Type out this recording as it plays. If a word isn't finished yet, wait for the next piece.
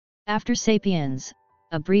After Sapiens,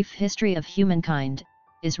 A Brief History of Humankind,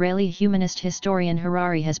 Israeli humanist historian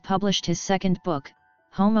Harari has published his second book,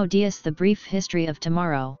 Homo Deus: The Brief History of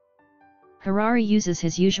Tomorrow. Harari uses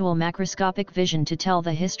his usual macroscopic vision to tell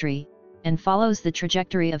the history, and follows the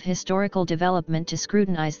trajectory of historical development to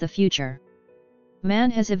scrutinize the future. Man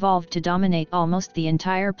has evolved to dominate almost the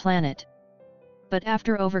entire planet. But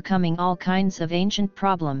after overcoming all kinds of ancient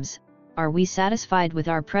problems, are we satisfied with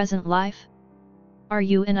our present life? Are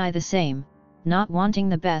you and I the same, not wanting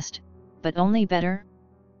the best, but only better?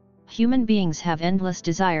 Human beings have endless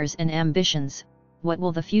desires and ambitions. What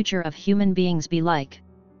will the future of human beings be like?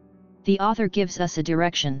 The author gives us a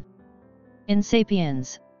direction. In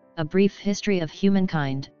Sapiens, A Brief History of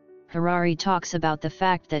Humankind, Harari talks about the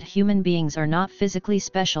fact that human beings are not physically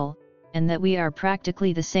special, and that we are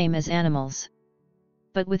practically the same as animals.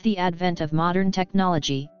 But with the advent of modern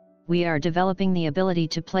technology, we are developing the ability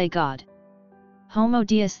to play God. Homo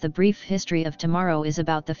Deus: The Brief History of Tomorrow is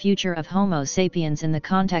about the future of Homo sapiens in the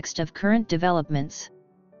context of current developments.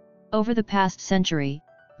 Over the past century,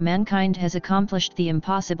 mankind has accomplished the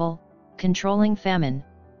impossible, controlling famine,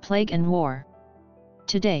 plague and war.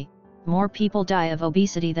 Today, more people die of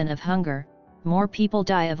obesity than of hunger, more people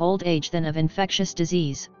die of old age than of infectious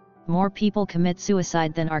disease, more people commit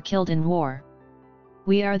suicide than are killed in war.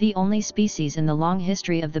 We are the only species in the long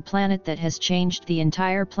history of the planet that has changed the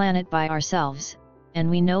entire planet by ourselves, and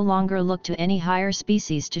we no longer look to any higher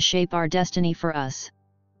species to shape our destiny for us.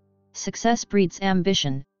 Success breeds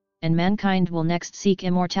ambition, and mankind will next seek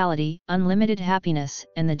immortality, unlimited happiness,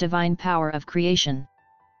 and the divine power of creation.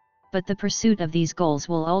 But the pursuit of these goals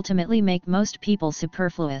will ultimately make most people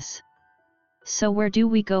superfluous. So where do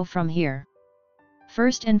we go from here?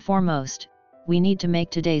 First and foremost, we need to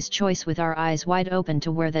make today's choice with our eyes wide open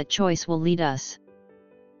to where that choice will lead us.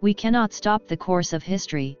 We cannot stop the course of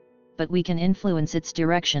history, but we can influence its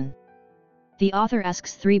direction. The author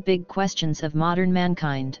asks three big questions of modern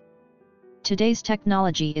mankind. Today's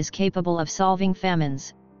technology is capable of solving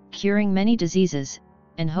famines, curing many diseases,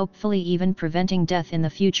 and hopefully even preventing death in the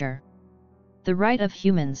future. The right of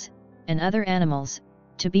humans, and other animals,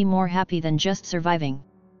 to be more happy than just surviving.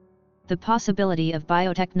 The possibility of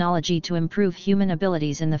biotechnology to improve human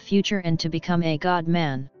abilities in the future and to become a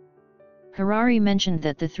God-man. Harari mentioned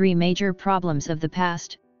that the three major problems of the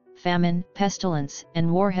past, famine, pestilence,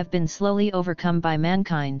 and war, have been slowly overcome by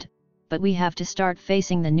mankind, but we have to start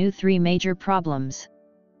facing the new three major problems.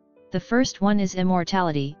 The first one is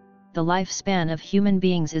immortality. The lifespan of human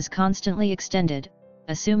beings is constantly extended.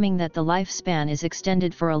 Assuming that the lifespan is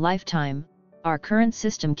extended for a lifetime, our current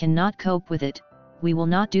system cannot cope with it. We will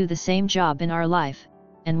not do the same job in our life,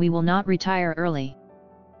 and we will not retire early.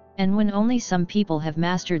 And when only some people have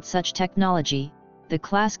mastered such technology, the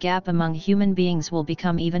class gap among human beings will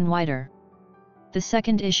become even wider. The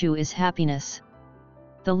second issue is happiness.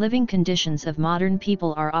 The living conditions of modern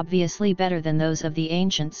people are obviously better than those of the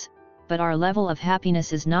ancients, but our level of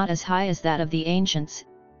happiness is not as high as that of the ancients,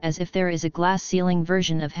 as if there is a glass ceiling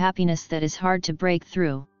version of happiness that is hard to break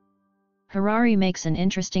through. Harari makes an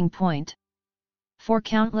interesting point. For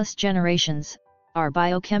countless generations, our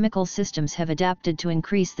biochemical systems have adapted to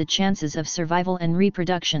increase the chances of survival and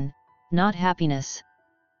reproduction, not happiness.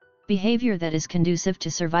 Behavior that is conducive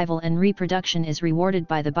to survival and reproduction is rewarded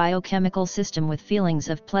by the biochemical system with feelings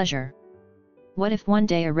of pleasure. What if one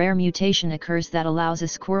day a rare mutation occurs that allows a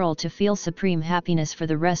squirrel to feel supreme happiness for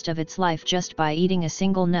the rest of its life just by eating a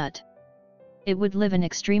single nut? It would live an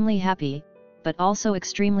extremely happy, but also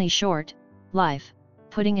extremely short, life,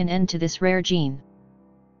 putting an end to this rare gene.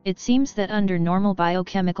 It seems that under normal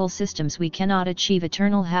biochemical systems we cannot achieve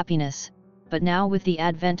eternal happiness, but now with the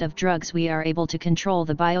advent of drugs we are able to control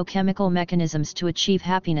the biochemical mechanisms to achieve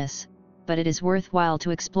happiness, but it is worthwhile to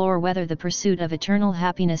explore whether the pursuit of eternal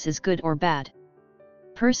happiness is good or bad.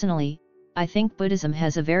 Personally, I think Buddhism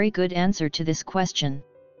has a very good answer to this question.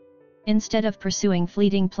 Instead of pursuing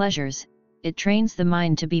fleeting pleasures, it trains the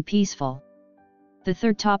mind to be peaceful. The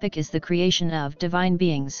third topic is the creation of divine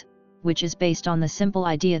beings, which is based on the simple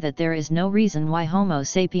idea that there is no reason why Homo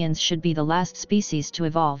sapiens should be the last species to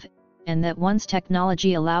evolve, and that once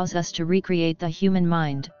technology allows us to recreate the human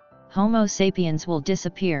mind, Homo sapiens will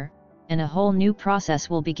disappear, and a whole new process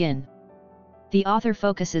will begin. The author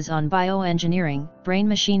focuses on bioengineering,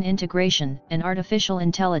 brain-machine integration, and artificial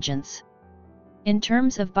intelligence. In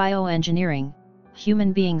terms of bioengineering,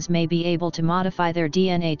 human beings may be able to modify their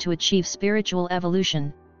DNA to achieve spiritual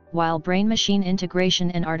evolution, while brain-machine integration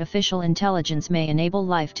and artificial intelligence may enable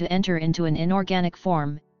life to enter into an inorganic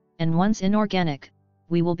form, and once inorganic,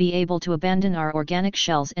 we will be able to abandon our organic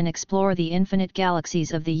shells and explore the infinite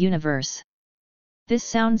galaxies of the universe. This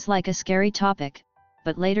sounds like a scary topic,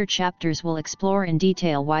 but later chapters will explore in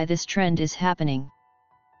detail why this trend is happening.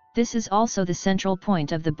 This is also the central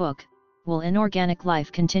point of the book. Will inorganic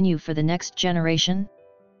life continue for the next generation?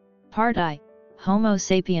 Part I. Homo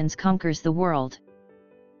sapiens conquers the world.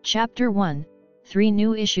 Chapter 1. 3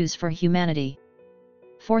 new issues for humanity.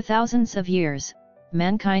 For thousands of years,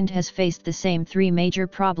 mankind has faced the same 3 major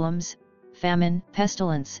problems: famine,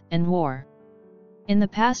 pestilence, and war. In the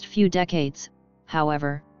past few decades,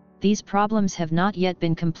 however, these problems have not yet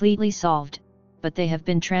been completely solved, but they have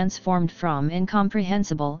been transformed from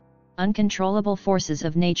incomprehensible, uncontrollable forces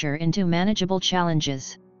of nature into manageable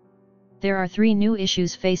challenges. There are 3 new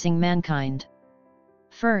issues facing mankind.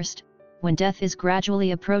 First, when death is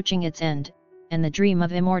gradually approaching its end, and the dream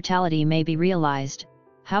of immortality may be realized,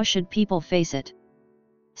 how should people face it?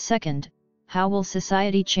 Second, how will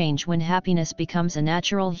society change when happiness becomes a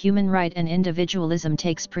natural human right and individualism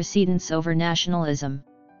takes precedence over nationalism?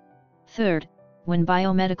 Third, when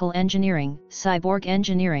biomedical engineering, cyborg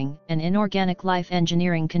engineering, and inorganic life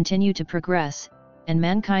engineering continue to progress, and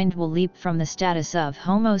mankind will leap from the status of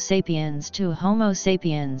Homo sapiens to Homo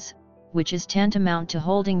sapiens, which is tantamount to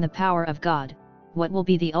holding the power of God, what will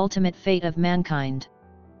be the ultimate fate of mankind?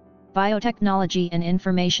 Biotechnology and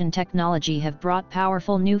information technology have brought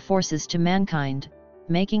powerful new forces to mankind,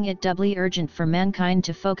 making it doubly urgent for mankind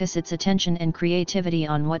to focus its attention and creativity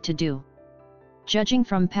on what to do. Judging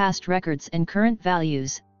from past records and current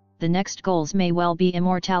values, the next goals may well be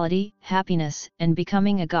immortality, happiness, and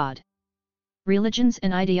becoming a god. Religions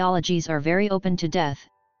and ideologies are very open to death,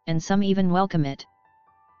 and some even welcome it.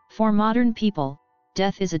 For modern people,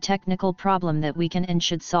 death is a technical problem that we can and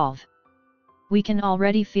should solve. We can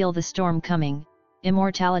already feel the storm coming,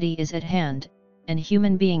 immortality is at hand, and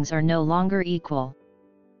human beings are no longer equal.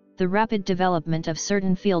 The rapid development of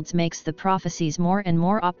certain fields makes the prophecies more and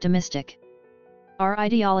more optimistic. Our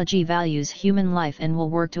ideology values human life and will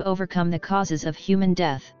work to overcome the causes of human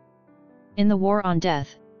death. In the war on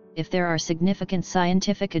death, if there are significant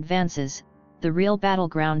scientific advances, the real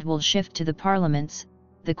battleground will shift to the parliaments,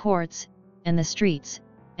 the courts, and the streets,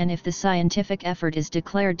 and if the scientific effort is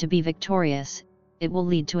declared to be victorious, it will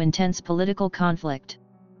lead to intense political conflict.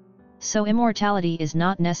 So immortality is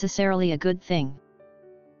not necessarily a good thing.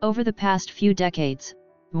 Over the past few decades,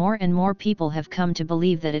 more and more people have come to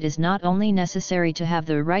believe that it is not only necessary to have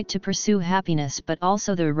the right to pursue happiness but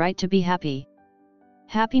also the right to be happy.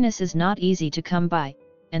 Happiness is not easy to come by,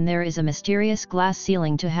 and there is a mysterious glass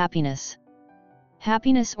ceiling to happiness.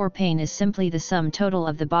 Happiness or pain is simply the sum total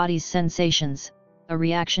of the body's sensations, a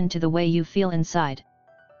reaction to the way you feel inside.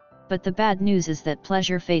 But the bad news is that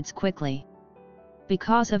pleasure fades quickly.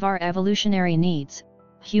 Because of our evolutionary needs,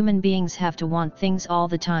 human beings have to want things all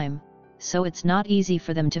the time, so it's not easy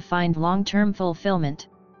for them to find long-term fulfillment.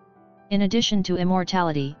 In addition to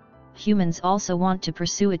immortality, humans also want to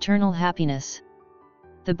pursue eternal happiness.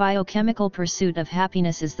 The biochemical pursuit of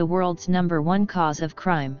happiness is the world's #1 cause of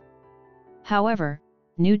crime. However,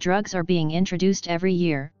 new drugs are being introduced every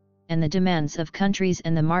year, and the demands of countries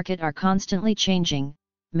and the market are constantly changing,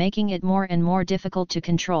 making it more and more difficult to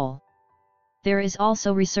control. There is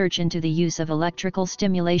also research into the use of electrical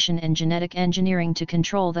stimulation and genetic engineering to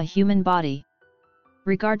control the human body.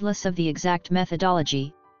 Regardless of the exact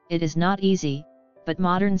methodology, it is not easy, but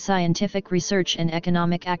modern scientific research and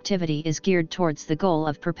economic activity is geared towards the goal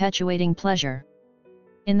of perpetuating pleasure.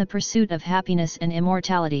 In the pursuit of happiness and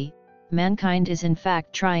immortality, mankind is in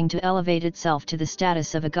fact trying to elevate itself to the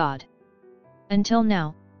status of a god. Until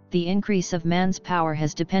now, the increase of man's power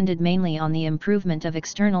has depended mainly on the improvement of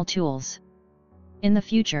external tools. In the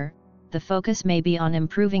future, the focus may be on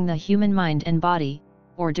improving the human mind and body,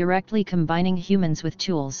 or directly combining humans with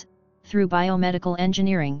tools, through biomedical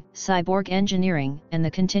engineering, cyborg engineering, and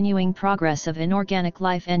the continuing progress of inorganic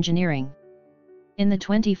life engineering. In the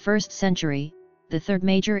 21st century, the third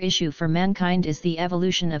major issue for mankind is the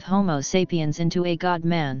evolution of Homo sapiens into a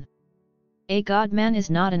god-man. A god-man is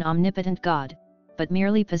not an omnipotent god, but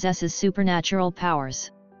merely possesses supernatural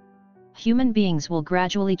powers. Human beings will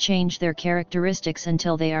gradually change their characteristics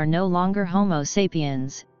until they are no longer Homo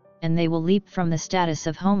sapiens, and they will leap from the status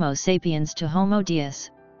of Homo sapiens to Homo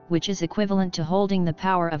Deus, which is equivalent to holding the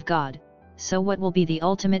power of God. So what will be the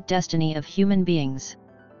ultimate destiny of human beings?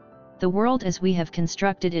 The world as we have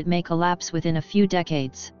constructed it may collapse within a few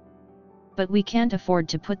decades. But we can't afford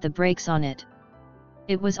to put the brakes on it.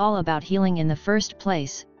 It was all about healing in the first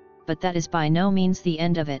place, but that is by no means the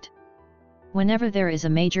end of it. Whenever there is a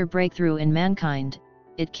major breakthrough in mankind,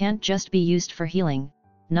 it can't just be used for healing,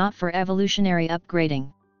 not for evolutionary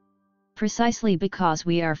upgrading. Precisely because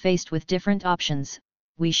we are faced with different options,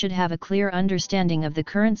 we should have a clear understanding of the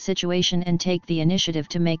current situation and take the initiative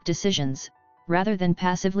to make decisions, rather than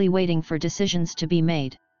passively waiting for decisions to be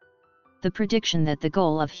made. The prediction that the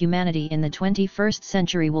goal of humanity in the 21st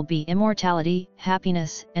century will be immortality,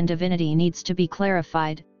 happiness, and divinity needs to be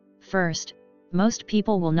clarified. First, most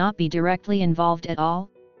people will not be directly involved at all.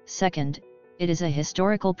 Second, it is a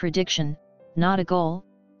historical prediction, not a goal.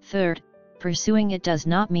 Third, pursuing it does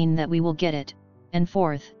not mean that we will get it. And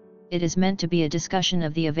fourth, it is meant to be a discussion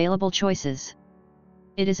of the available choices.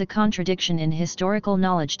 It is a contradiction in historical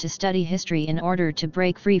knowledge to study history in order to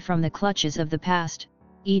break free from the clutches of the past,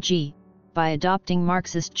 e.g., by adopting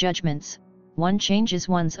Marxist judgments, one changes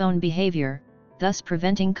one's own behavior, thus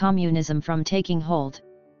preventing communism from taking hold.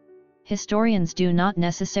 Historians do not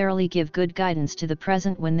necessarily give good guidance to the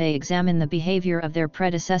present when they examine the behavior of their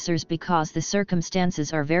predecessors because the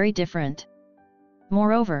circumstances are very different.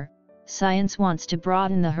 Moreover, science wants to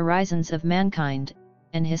broaden the horizons of mankind,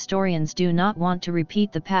 and historians do not want to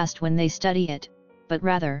repeat the past when they study it, but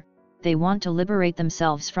rather, they want to liberate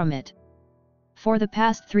themselves from it. For the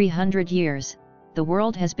past 300 years, the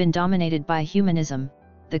world has been dominated by humanism,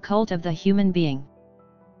 the cult of the human being.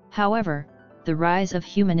 However, the rise of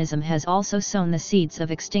humanism has also sown the seeds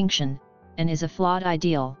of extinction, and is a flawed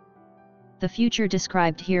ideal. The future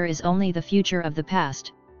described here is only the future of the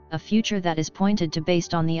past, a future that is pointed to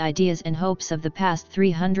based on the ideas and hopes of the past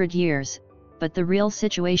 300 years, but the real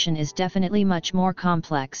situation is definitely much more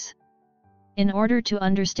complex. In order to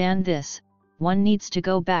understand this, one needs to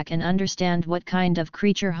go back and understand what kind of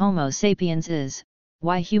creature Homo sapiens is,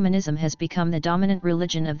 why humanism has become the dominant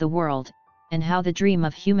religion of the world, and how the dream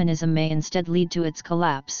of humanism may instead lead to its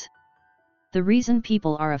collapse. The reason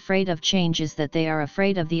people are afraid of change is that they are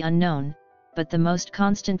afraid of the unknown, but the most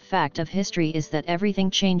constant fact of history is that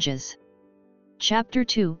everything changes. Chapter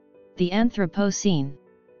 2, The Anthropocene.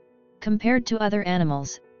 Compared to other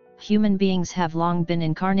animals, human beings have long been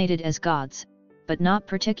incarnated as gods, but not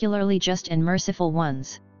particularly just and merciful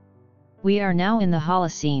ones. We are now in the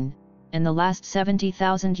Holocene, and the last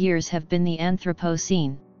 70,000 years have been the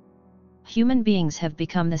Anthropocene. Human beings have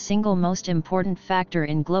become the single most important factor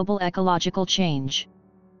in global ecological change.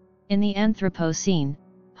 In the Anthropocene,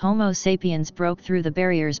 Homo sapiens broke through the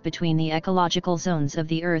barriers between the ecological zones of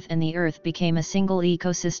the Earth, and the Earth became a single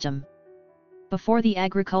ecosystem. Before the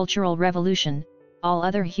agricultural revolution, all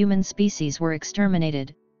other human species were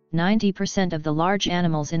exterminated, 90% of the large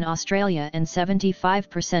animals in Australia and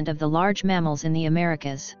 75% of the large mammals in the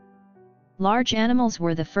Americas. Large animals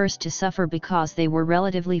were the first to suffer because they were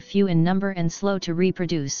relatively few in number and slow to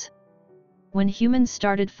reproduce. When humans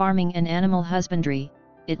started farming and animal husbandry,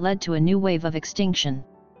 it led to a new wave of extinction.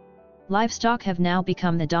 Livestock have now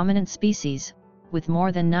become the dominant species, with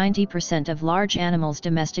more than 90% of large animals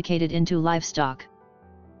domesticated into livestock.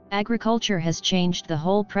 Agriculture has changed the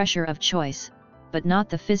whole pressure of choice, but not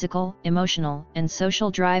the physical, emotional, and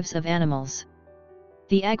social drives of animals.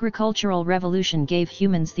 The agricultural revolution gave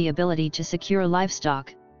humans the ability to secure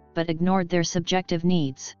livestock, but ignored their subjective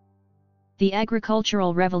needs. The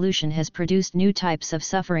agricultural revolution has produced new types of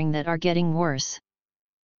suffering that are getting worse.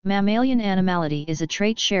 Mammalian animality is a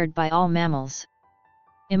trait shared by all mammals.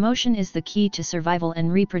 Emotion is the key to survival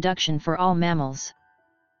and reproduction for all mammals.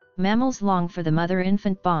 Mammals long for the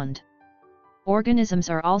mother-infant bond. Organisms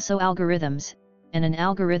are also algorithms, and an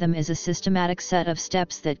algorithm is a systematic set of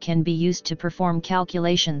steps that can be used to perform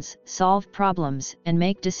calculations, solve problems, and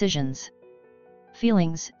make decisions.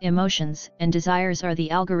 Feelings, emotions, and desires are the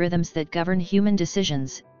algorithms that govern human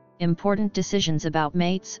decisions, important decisions about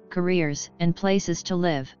mates, careers, and places to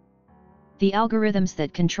live. The algorithms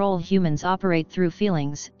that control humans operate through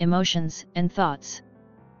feelings, emotions, and thoughts.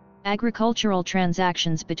 Agricultural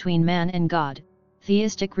transactions between man and God,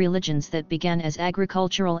 theistic religions that began as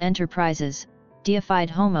agricultural enterprises, deified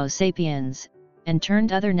Homo sapiens, and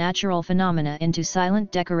turned other natural phenomena into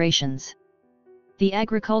silent decorations. The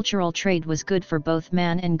agricultural trade was good for both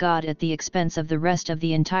man and God at the expense of the rest of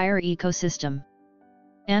the entire ecosystem.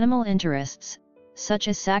 Animal interests, such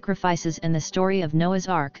as sacrifices and the story of Noah's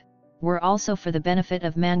Ark, were also for the benefit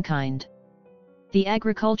of mankind. The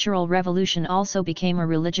agricultural revolution also became a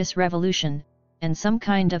religious revolution, and some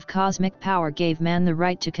kind of cosmic power gave man the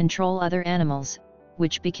right to control other animals,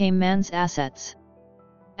 which became man's assets.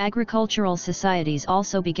 Agricultural societies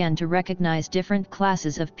also began to recognize different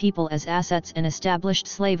classes of people as assets and established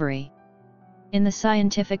slavery. In the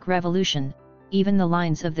scientific revolution, even the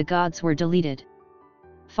lines of the gods were deleted.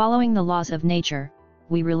 Following the laws of nature,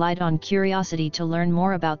 we relied on curiosity to learn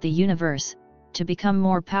more about the universe, to become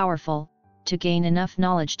more powerful, to gain enough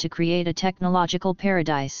knowledge to create a technological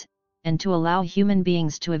paradise, and to allow human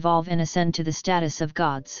beings to evolve and ascend to the status of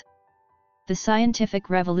gods. The scientific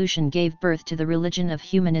revolution gave birth to the religion of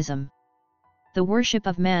humanism. The worship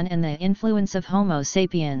of man and the influence of Homo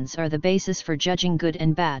sapiens are the basis for judging good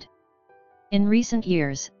and bad. In recent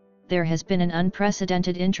years, there has been an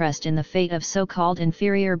unprecedented interest in the fate of so-called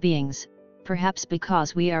inferior beings, perhaps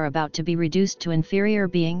because we are about to be reduced to inferior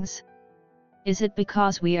beings? Is it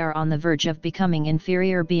because we are on the verge of becoming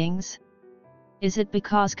inferior beings? Is it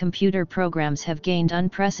because computer programs have gained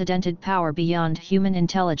unprecedented power beyond human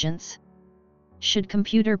intelligence? Should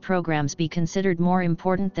computer programs be considered more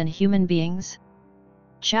important than human beings?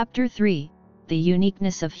 Chapter 3: The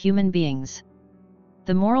Uniqueness of Human Beings.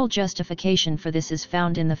 The moral justification for this is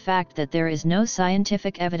found in the fact that there is no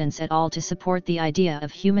scientific evidence at all to support the idea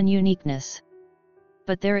of human uniqueness.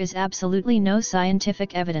 But there is absolutely no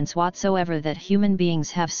scientific evidence whatsoever that human beings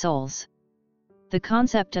have souls. The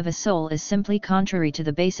concept of a soul is simply contrary to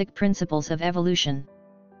the basic principles of evolution.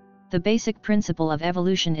 The basic principle of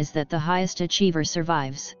evolution is that the highest achiever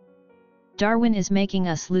survives. Darwin is making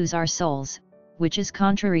us lose our souls, which is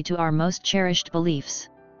contrary to our most cherished beliefs.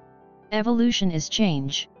 Evolution is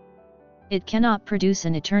change. It cannot produce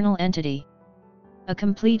an eternal entity. A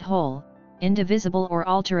complete whole, indivisible or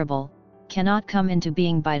alterable, cannot come into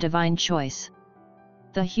being by divine choice.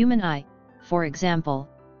 The human eye, for example,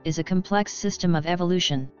 is a complex system of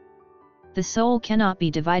evolution. The soul cannot be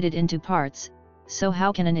divided into parts, so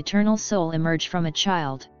how can an eternal soul emerge from a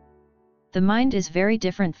child? The mind is very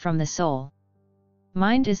different from the soul.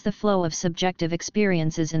 Mind is the flow of subjective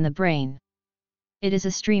experiences in the brain. It is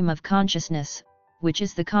a stream of consciousness, which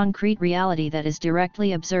is the concrete reality that is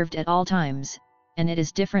directly observed at all times, and it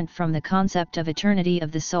is different from the concept of eternity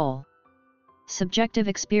of the soul. Subjective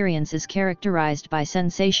experience is characterized by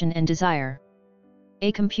sensation and desire.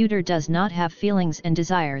 A computer does not have feelings and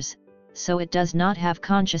desires, so it does not have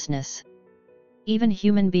consciousness. Even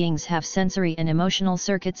human beings have sensory and emotional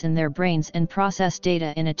circuits in their brains and process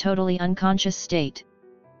data in a totally unconscious state.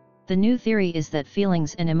 The new theory is that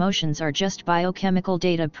feelings and emotions are just biochemical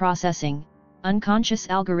data processing, unconscious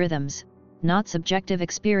algorithms, not subjective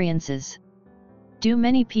experiences. Do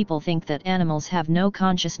many people think that animals have no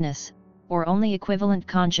consciousness, or only equivalent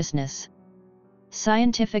consciousness?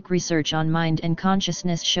 Scientific research on mind and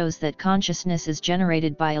consciousness shows that consciousness is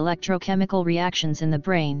generated by electrochemical reactions in the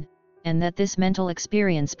brain, and that this mental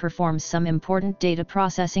experience performs some important data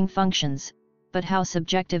processing functions, but how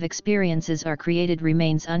subjective experiences are created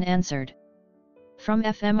remains unanswered. From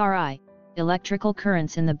fMRI, electrical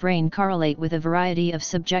currents in the brain correlate with a variety of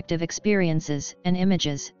subjective experiences, and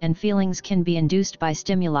images and feelings can be induced by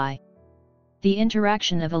stimuli. The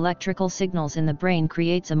interaction of electrical signals in the brain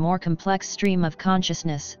creates a more complex stream of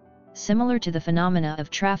consciousness, similar to the phenomena of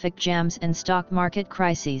traffic jams and stock market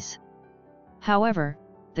crises. However,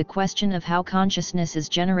 the question of how consciousness is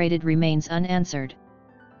generated remains unanswered.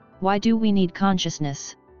 Why do we need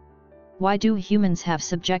consciousness? Why do humans have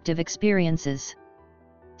subjective experiences?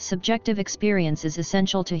 Subjective experience is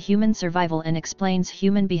essential to human survival and explains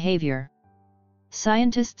human behavior.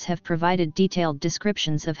 Scientists have provided detailed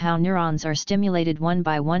descriptions of how neurons are stimulated one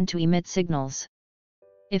by one to emit signals.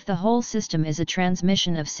 If the whole system is a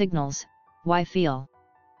transmission of signals, why feel?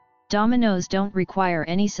 Dominoes don't require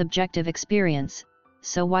any subjective experience,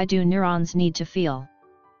 so why do neurons need to feel?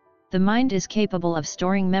 The mind is capable of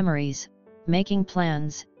storing memories, making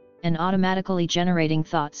plans, and automatically generating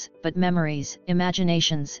thoughts, but memories,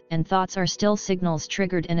 imaginations, and thoughts are still signals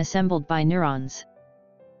triggered and assembled by neurons.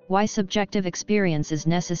 Why subjective experience is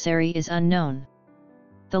necessary is unknown.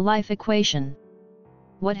 The life equation.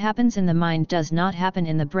 What happens in the mind does not happen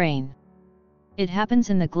in the brain. It happens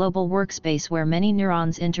in the global workspace where many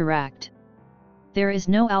neurons interact. There is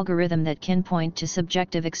no algorithm that can point to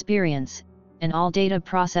subjective experience, and all data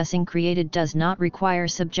processing created does not require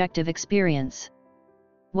subjective experience.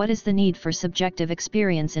 What is the need for subjective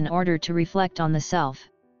experience in order to reflect on the self?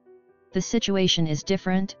 The situation is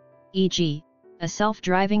different, e.g., a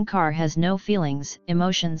self-driving car has no feelings,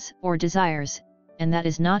 emotions, or desires, and that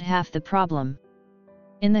is not half the problem.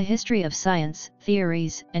 In the history of science,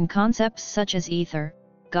 theories and concepts such as ether,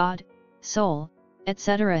 God, soul,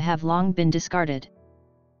 etc. have long been discarded.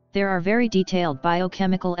 There are very detailed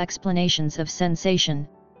biochemical explanations of sensation,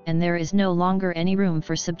 and there is no longer any room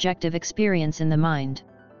for subjective experience in the mind.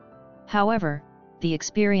 However, the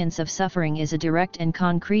experience of suffering is a direct and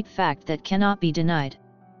concrete fact that cannot be denied.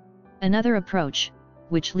 Another approach,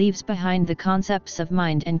 which leaves behind the concepts of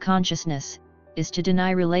mind and consciousness, is to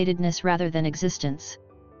deny relatedness rather than existence.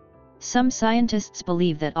 Some scientists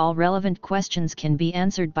believe that all relevant questions can be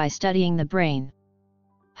answered by studying the brain.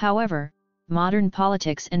 However, modern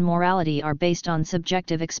politics and morality are based on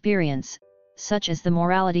subjective experience, such as the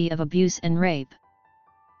morality of abuse and rape.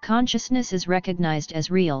 Consciousness is recognized as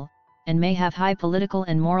real, and may have high political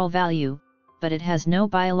and moral value, but it has no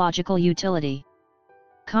biological utility.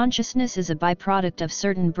 Consciousness is a byproduct of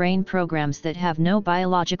certain brain programs that have no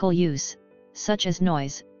biological use, such as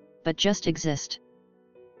noise, but just exist.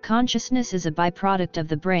 Consciousness is a byproduct of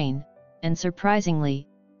the brain, and surprisingly,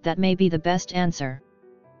 that may be the best answer.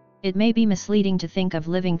 It may be misleading to think of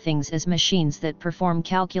living things as machines that perform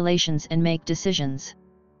calculations and make decisions.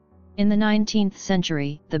 In the 19th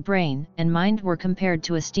century, the brain and mind were compared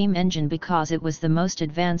to a steam engine because it was the most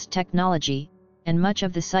advanced technology, and much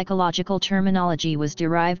of the psychological terminology was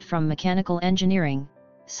derived from mechanical engineering,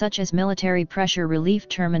 such as military pressure relief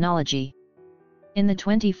terminology. In the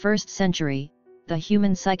 21st century, the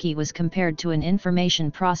human psyche was compared to an information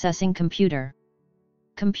processing computer.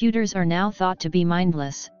 Computers are now thought to be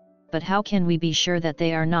mindless, but how can we be sure that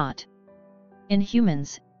they are not? In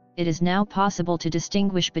humans, it is now possible to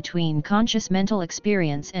distinguish between conscious mental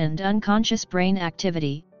experience and unconscious brain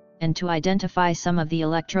activity, and to identify some of the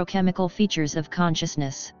electrochemical features of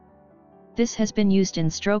consciousness. This has been used in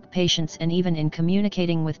stroke patients and even in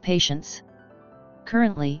communicating with patients.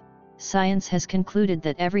 Currently, science has concluded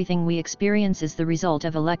that everything we experience is the result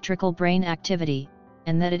of electrical brain activity,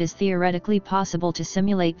 and that it is theoretically possible to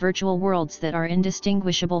simulate virtual worlds that are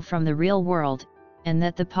indistinguishable from the real world, and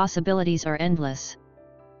that the possibilities are endless.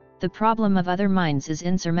 The problem of other minds is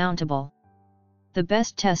insurmountable. The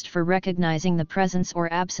best test for recognizing the presence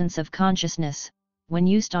or absence of consciousness, when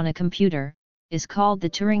used on a computer, is called the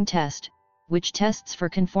Turing test, which tests for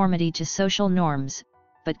conformity to social norms,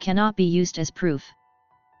 but cannot be used as proof.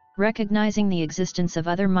 Recognizing the existence of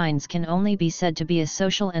other minds can only be said to be a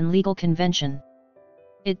social and legal convention.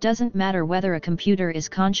 It doesn't matter whether a computer is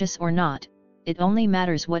conscious or not, it only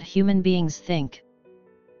matters what human beings think.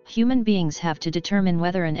 Human beings have to determine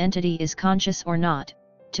whether an entity is conscious or not,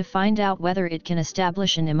 to find out whether it can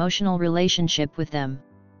establish an emotional relationship with them.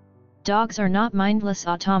 Dogs are not mindless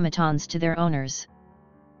automatons to their owners.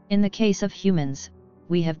 In the case of humans,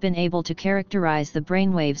 we have been able to characterize the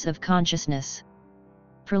brainwaves of consciousness.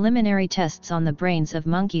 Preliminary tests on the brains of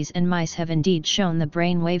monkeys and mice have indeed shown the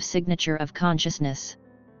brainwave signature of consciousness.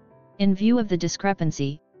 In view of the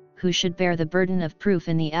discrepancy, who should bear the burden of proof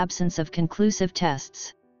in the absence of conclusive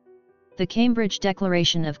tests? The Cambridge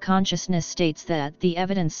Declaration of Consciousness states that the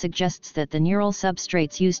evidence suggests that the neural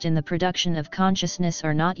substrates used in the production of consciousness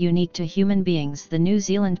are not unique to human beings. The New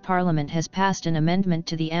Zealand Parliament has passed an amendment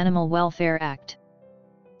to the Animal Welfare Act.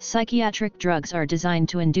 Psychiatric drugs are designed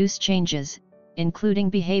to induce changes,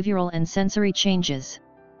 including behavioral and sensory changes.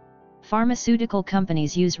 Pharmaceutical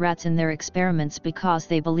companies use rats in their experiments because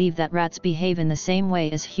they believe that rats behave in the same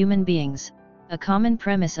way as human beings, a common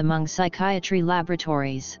premise among psychiatry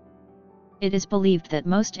laboratories. It is believed that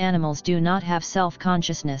most animals do not have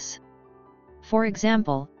self-consciousness. For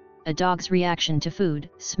example, a dog's reaction to food,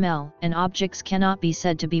 smell, and objects cannot be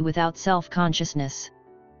said to be without self-consciousness.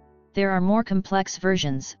 There are more complex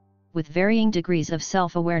versions, with varying degrees of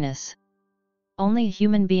self-awareness. Only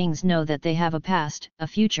human beings know that they have a past, a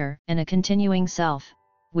future, and a continuing self,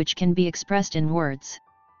 which can be expressed in words.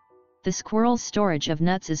 The squirrel's storage of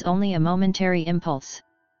nuts is only a momentary impulse.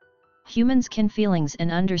 Humans can feelings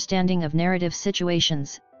and understanding of narrative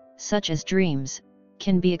situations, such as dreams,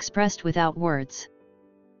 can be expressed without words.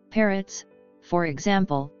 Parrots, for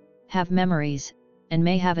example, have memories, and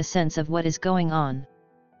may have a sense of what is going on.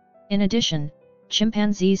 In addition,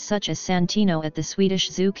 chimpanzees such as Santino at the Swedish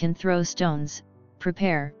Zoo can throw stones,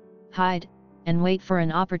 prepare, hide, and wait for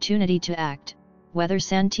an opportunity to act. Whether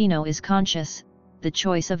Santino is conscious, the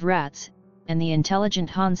choice of rats, and the intelligent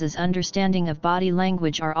Hans's understanding of body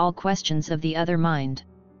language are all questions of the other mind.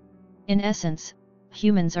 In essence,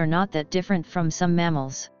 humans are not that different from some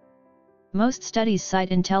mammals. Most studies cite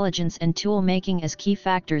intelligence and tool-making as key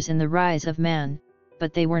factors in the rise of man,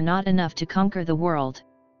 but they were not enough to conquer the world.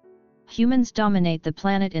 Humans dominate the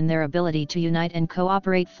planet in their ability to unite and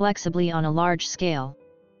cooperate flexibly on a large scale.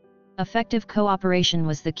 Effective cooperation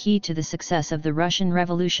was the key to the success of the Russian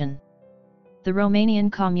Revolution. The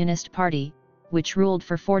Romanian Communist Party, which ruled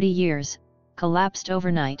for 40 years, collapsed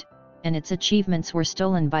overnight, and its achievements were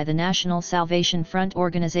stolen by the National Salvation Front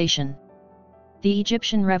organization. The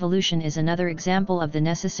Egyptian Revolution is another example of the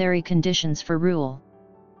necessary conditions for rule.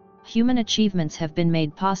 Human achievements have been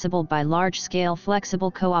made possible by large-scale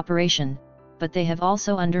flexible cooperation, but they have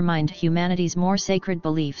also undermined humanity's more sacred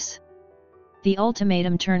beliefs. The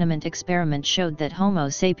ultimatum tournament experiment showed that Homo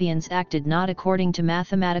sapiens acted not according to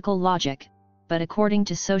mathematical logic, but according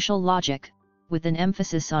to social logic, with an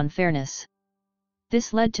emphasis on fairness.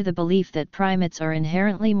 This led to the belief that primates are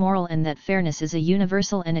inherently moral and that fairness is a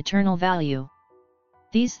universal and eternal value.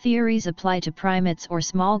 These theories apply to primates or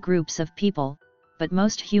small groups of people, but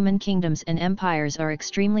most human kingdoms and empires are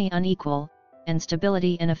extremely unequal, and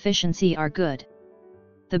stability and efficiency are good.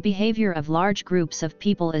 The behavior of large groups of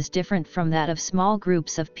people is different from that of small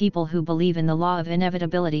groups of people who believe in the law of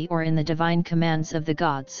inevitability or in the divine commands of the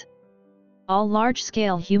gods. All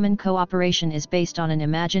large-scale human cooperation is based on an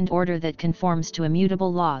imagined order that conforms to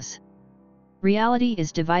immutable laws. Reality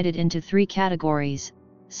is divided into three categories: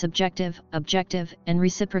 subjective, objective, and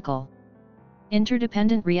reciprocal.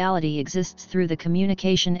 Interdependent reality exists through the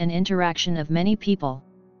communication and interaction of many people.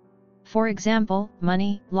 For example,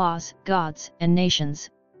 money, laws, gods, and nations,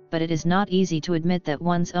 but it is not easy to admit that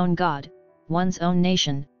one's own God, one's own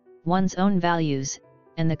nation, one's own values,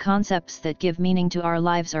 and the concepts that give meaning to our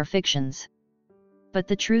lives are fictions. But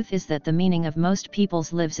the truth is that the meaning of most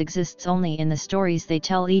people's lives exists only in the stories they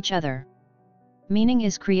tell each other. Meaning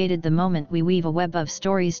is created the moment we weave a web of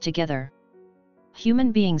stories together.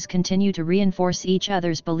 Human beings continue to reinforce each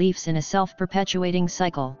other's beliefs in a self-perpetuating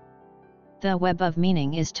cycle. The web of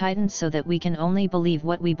meaning is tightened so that we can only believe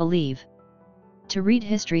what we believe. To read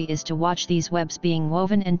history is to watch these webs being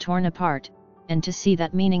woven and torn apart, and to see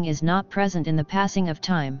that meaning is not present in the passing of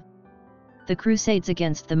time. The Crusades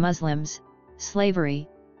against the Muslims, slavery,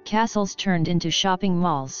 castles turned into shopping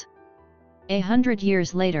malls. 100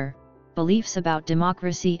 years later, beliefs about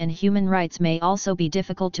democracy and human rights may also be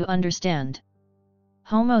difficult to understand.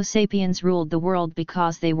 Homo sapiens ruled the world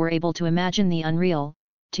because they were able to imagine the unreal,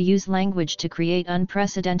 to use language to create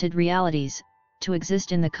unprecedented realities, to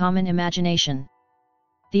exist in the common imagination.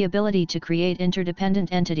 The ability to create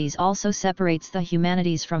interdependent entities also separates the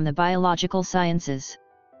humanities from the biological sciences.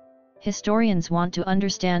 Historians want to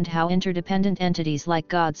understand how interdependent entities like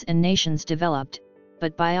gods and nations developed,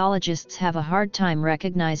 but biologists have a hard time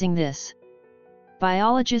recognizing this.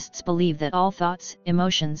 Biologists believe that all thoughts,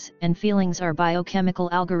 emotions, and feelings are biochemical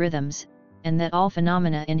algorithms, and that all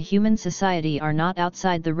phenomena in human society are not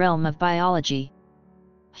outside the realm of biology.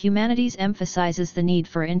 Humanities emphasizes the need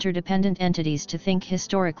for interdependent entities to think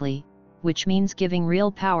historically, which means giving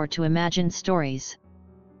real power to imagined stories.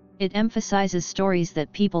 It emphasizes stories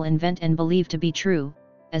that people invent and believe to be true,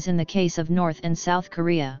 as in the case of North and South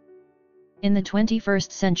Korea. In the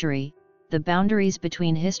 21st century, the boundaries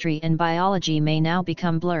between history and biology may now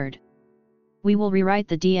become blurred. We will rewrite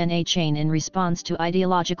the DNA chain in response to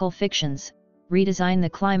ideological fictions, redesign the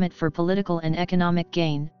climate for political and economic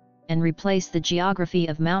gain, and replace the geography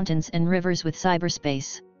of mountains and rivers with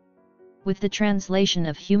cyberspace. With the translation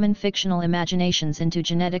of human fictional imaginations into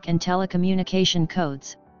genetic and telecommunication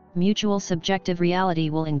codes, mutual subjective reality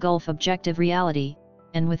will engulf objective reality,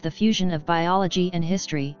 and with the fusion of biology and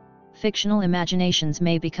history, fictional imaginations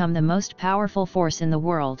may become the most powerful force in the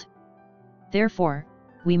world. Therefore,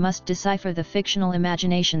 we must decipher the fictional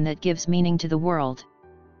imagination that gives meaning to the world.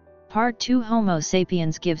 Part 2: Homo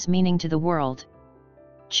sapiens gives meaning to the world.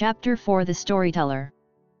 Chapter 4: The Storyteller.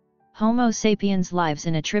 Homo sapiens lives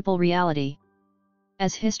in a triple reality.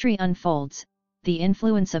 As history unfolds, the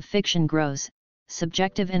influence of fiction grows.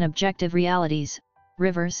 Subjective and objective realities,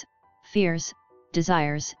 rivers, fears,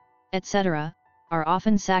 desires, etc., are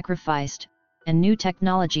often sacrificed, and new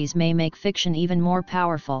technologies may make fiction even more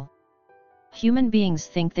powerful. Human beings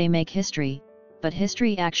think they make history, but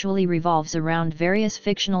history actually revolves around various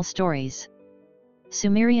fictional stories.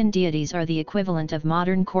 Sumerian deities are the equivalent of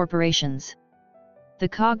modern corporations. The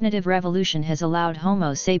cognitive revolution has allowed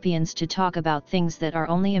Homo sapiens to talk about things that are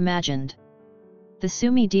only imagined. The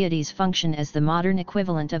Sumi deities function as the modern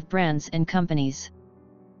equivalent of brands and companies.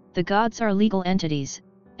 The gods are legal entities,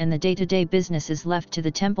 and the day-to-day business is left to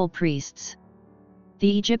the temple priests.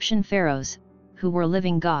 The Egyptian pharaohs, who were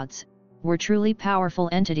living gods, were truly powerful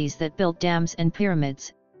entities that built dams and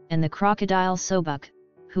pyramids, and the crocodile Sobuk,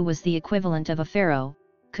 who was the equivalent of a pharaoh,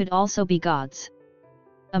 could also be gods.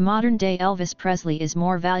 A modern-day Elvis Presley is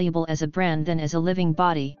more valuable as a brand than as a living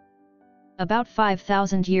body. About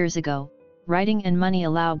 5,000 years ago, writing and money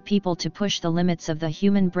allowed people to push the limits of the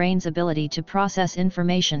human brain's ability to process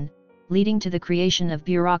information, leading to the creation of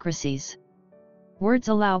bureaucracies. Words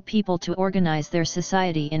allow people to organize their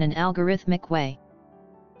society in an algorithmic way.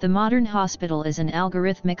 The modern hospital is an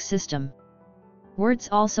algorithmic system. Words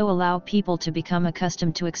also allow people to become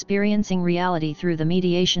accustomed to experiencing reality through the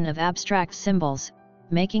mediation of abstract symbols,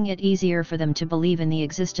 making it easier for them to believe in the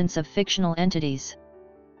existence of fictional entities.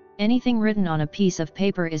 Anything written on a piece of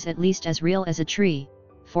paper is at least as real as a tree,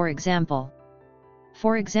 for example.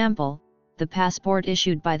 The passport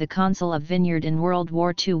issued by the consul of Vineyard in World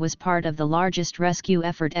War II was part of the largest rescue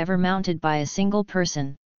effort ever mounted by a single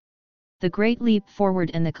person. The Great Leap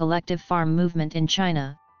Forward and the collective farm movement in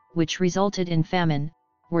China, which resulted in famine,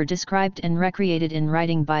 were described and recreated in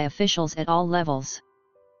writing by officials at all levels.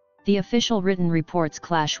 The official written reports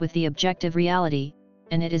clash with the objective reality,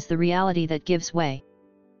 and it is the reality that gives way.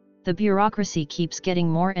 The bureaucracy keeps getting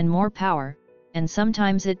more and more power, and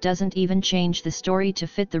sometimes it doesn't even change the story to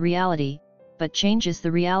fit the reality, but changes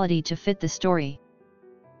the reality to fit the story.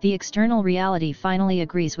 The external reality finally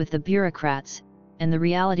agrees with the bureaucrats, and the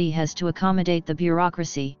reality has to accommodate the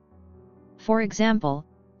bureaucracy. For example,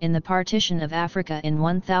 in the partition of Africa in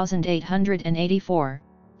 1884,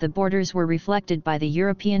 the borders were reflected by the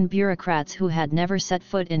European bureaucrats who had never set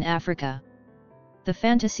foot in Africa. The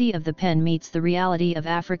fantasy of the pen meets the reality of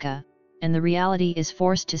Africa, and the reality is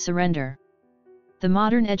forced to surrender. The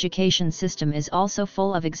modern education system is also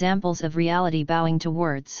full of examples of reality bowing to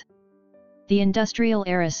words. The industrial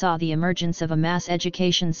era saw the emergence of a mass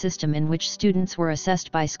education system in which students were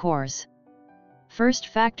assessed by scores. First,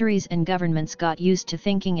 factories and governments got used to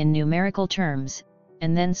thinking in numerical terms,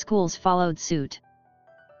 and then schools followed suit.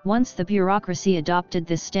 Once the bureaucracy adopted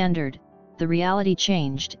this standard, the reality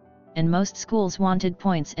changed, and most schools wanted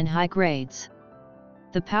points and high grades.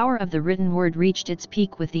 The power of the written word reached its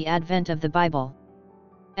peak with the advent of the Bible.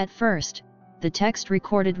 At first, the text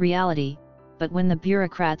recorded reality, but when the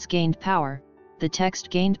bureaucrats gained power, the text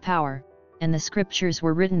gained power, and the scriptures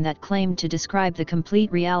were written that claimed to describe the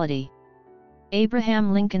complete reality.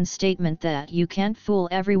 Abraham Lincoln's statement that "you can't fool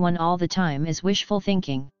everyone all the time" is wishful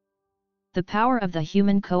thinking. The power of the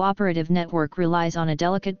human cooperative network relies on a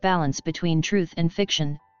delicate balance between truth and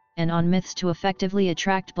fiction, and on myths to effectively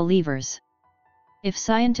attract believers. If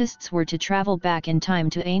scientists were to travel back in time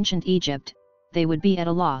to ancient Egypt, they would be at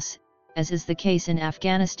a loss, as is the case in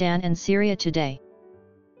Afghanistan and Syria today.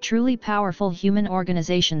 Truly powerful human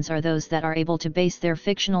organizations are those that are able to base their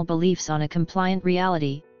fictional beliefs on a compliant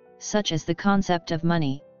reality, such as the concept of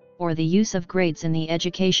money, or the use of grades in the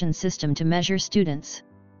education system to measure students.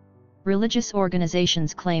 Religious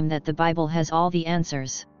organizations claim that the Bible has all the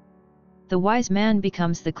answers. The wise man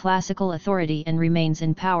becomes the classical authority and remains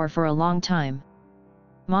in power for a long time.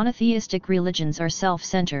 Monotheistic religions are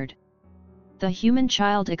self-centered. The human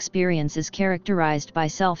child experience is characterized by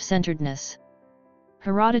self-centeredness.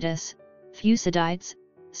 Herodotus, Thucydides,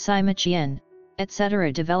 Symachien,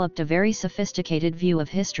 etc. developed a very sophisticated view of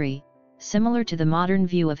history, similar to the modern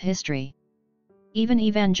view of history. Even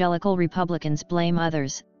evangelical Republicans blame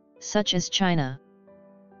others, such as China.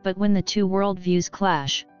 But when the two worldviews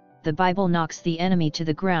clash, the Bible knocks the enemy to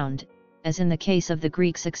the ground, as in the case of the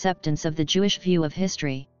Greeks' acceptance of the Jewish view of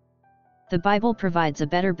history. The Bible provides a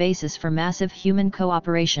better basis for massive human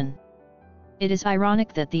cooperation. It is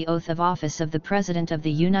ironic that the oath of office of the President of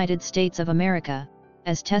the United States of America,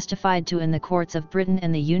 as testified to in the courts of Britain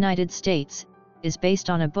and the United States, is based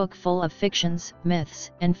on a book full of fictions,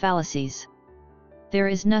 myths, and fallacies. There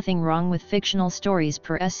is nothing wrong with fictional stories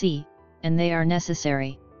per se, and they are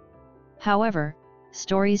necessary. However,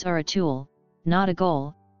 stories are a tool, not a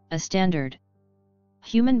goal, a standard.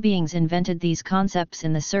 Human beings invented these concepts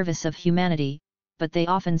in the service of humanity, but they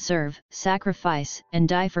often serve, sacrifice, and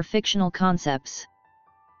die for fictional concepts.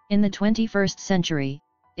 In the 21st century,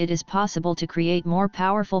 it is possible to create more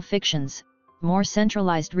powerful fictions, more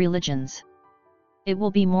centralized religions. It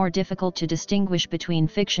will be more difficult to distinguish between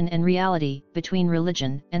fiction and reality, between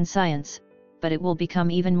religion and science, but it will become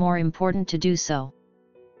even more important to do so.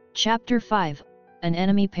 Chapter 5: An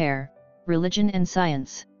Enemy Pair, Religion and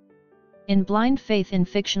Science. In blind faith in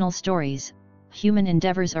fictional stories, human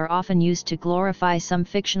endeavors are often used to glorify some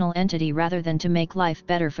fictional entity rather than to make life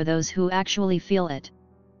better for those who actually feel it.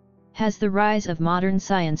 Has the rise of modern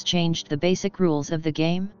science changed the basic rules of the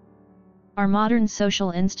game? Are modern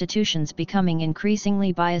social institutions becoming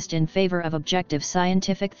increasingly biased in favor of objective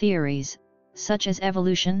scientific theories, such as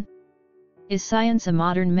evolution? Is science a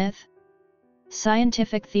modern myth?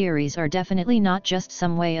 Scientific theories are definitely not just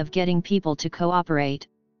some way of getting people to cooperate.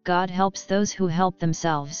 God helps those who help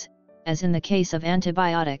themselves, as in the case of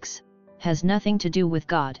antibiotics, has nothing to do with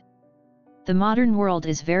God. The modern world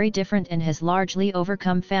is very different and has largely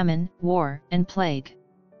overcome famine, war, and plague.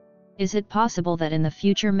 Is it possible that in the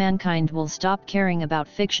future mankind will stop caring about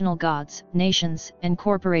fictional gods, nations, and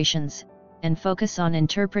corporations, and focus on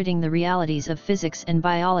interpreting the realities of physics and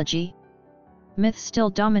biology? Myths still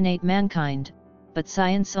dominate mankind, but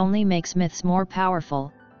science only makes myths more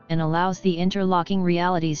powerful, and allows the interlocking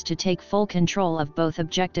realities to take full control of both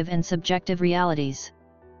objective and subjective realities.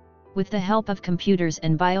 With the help of computers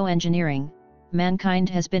and bioengineering, mankind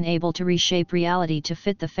has been able to reshape reality to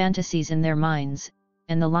fit the fantasies in their minds,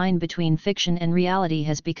 and the line between fiction and reality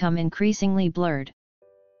has become increasingly blurred.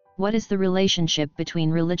 What is the relationship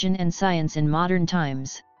between religion and science in modern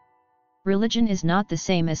times? Religion is not the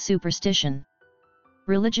same as superstition.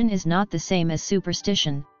 Religion is not the same as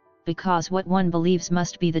superstition, because what one believes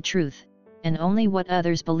must be the truth, and only what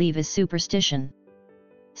others believe is superstition.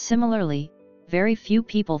 Similarly, very few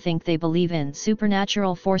people think they believe in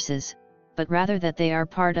supernatural forces, but rather that they are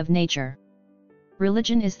part of nature.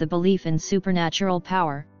 Religion is the belief in supernatural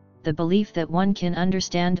power, the belief that one can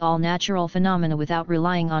understand all natural phenomena without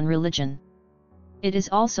relying on religion. It is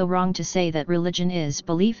also wrong to say that religion is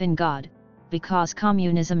belief in God, because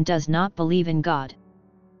communism does not believe in God.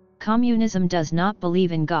 Communism does not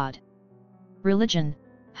believe in God. Religion,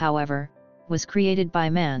 however, was created by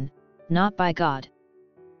man, not by God.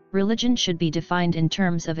 Religion should be defined in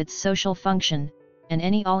terms of its social function, and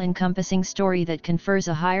any all-encompassing story that confers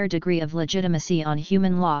a higher degree of legitimacy on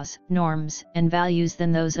human laws, norms, and values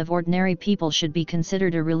than those of ordinary people should be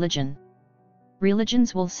considered a religion.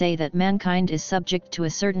 Religions will say that mankind is subject to a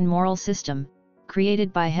certain moral system,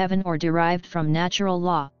 created by heaven or derived from natural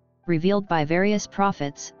law, revealed by various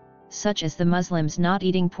prophets, such as the Muslims not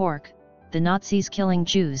eating pork, the Nazis killing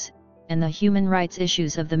Jews, and the human rights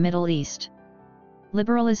issues of the Middle East.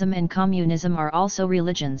 Liberalism and communism are also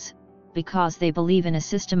religions, because they believe in a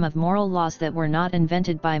system of moral laws that were not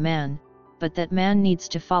invented by man, but that man needs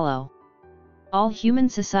to follow. All human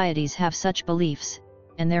societies have such beliefs,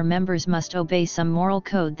 and their members must obey some moral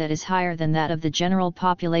code that is higher than that of the general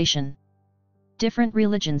population. Different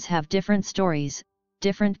religions have different stories,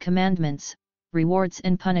 different commandments, rewards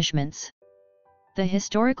and punishments. The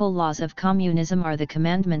historical laws of communism are the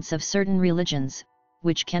commandments of certain religions,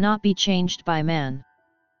 which cannot be changed by man.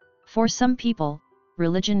 For some people,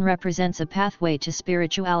 religion represents a pathway to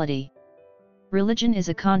spirituality. Religion is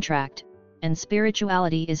a contract, and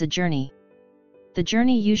spirituality is a journey. The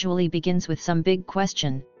journey usually begins with some big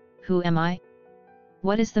question: who am I?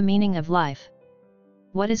 What is the meaning of life?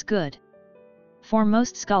 What is good? For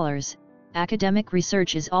most scholars, academic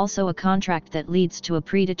research is also a contract that leads to a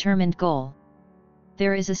predetermined goal.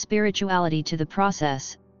 There is a spirituality to the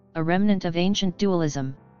process, a remnant of ancient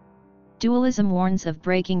dualism. Dualism warns of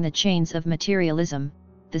breaking the chains of materialism.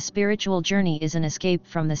 The spiritual journey is an escape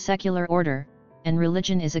from the secular order, and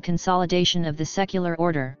religion is a consolidation of the secular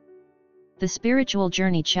order. The spiritual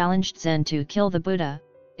journey challenged Zen to kill the Buddha.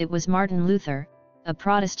 It was Martin Luther, a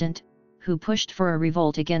Protestant, who pushed for a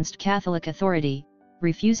revolt against Catholic authority,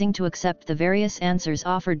 refusing to accept the various answers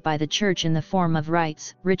offered by the Church in the form of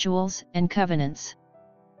rites, rituals, and covenants.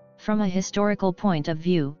 From a historical point of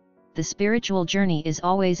view, the spiritual journey is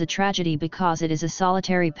always a tragedy because it is a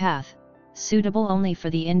solitary path, suitable only for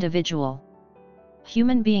the individual.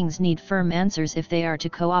 Human beings need firm answers if they are to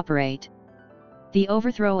cooperate. The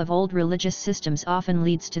overthrow of old religious systems often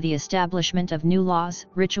leads to the establishment of new laws,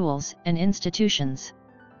 rituals, and institutions.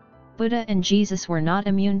 Buddha and Jesus were not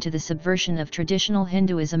immune to the subversion of traditional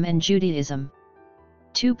Hinduism and Judaism.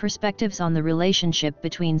 Two perspectives on the relationship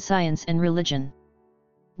between science and religion.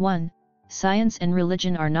 1. Science and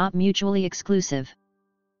religion are not mutually exclusive.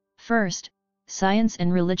 First, science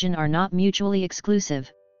and religion are not mutually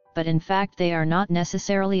exclusive, but in fact they are not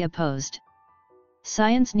necessarily opposed.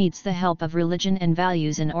 Science needs the help of religion and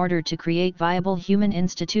values in order to create viable human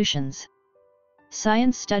institutions.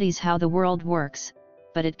 Science studies how the world works,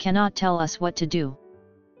 but it cannot tell us what to do.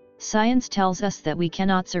 Science tells us that we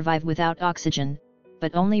cannot survive without oxygen,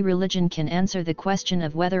 but only religion can answer the question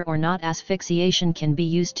of whether or not asphyxiation can be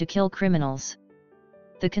used to kill criminals.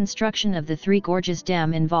 The construction of the Three Gorges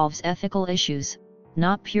Dam involves ethical issues,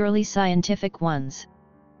 not purely scientific ones.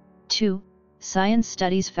 2. Science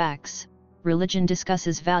studies facts, religion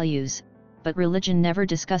discusses values, but religion never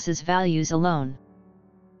discusses values alone.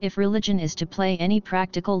 If religion is to play any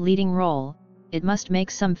practical leading role, it must make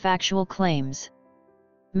some factual claims.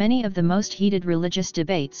 Many of the most heated religious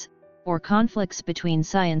debates, or conflicts between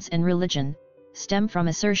science and religion, stem from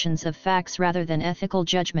assertions of facts rather than ethical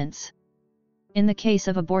judgments. In the case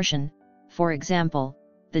of abortion, for example,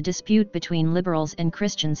 the dispute between liberals and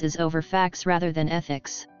Christians is over facts rather than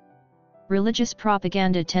ethics. Religious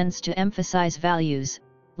propaganda tends to emphasize values,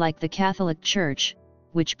 like the Catholic Church,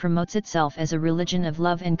 which promotes itself as a religion of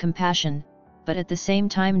love and compassion, but at the same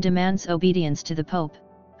time demands obedience to the Pope,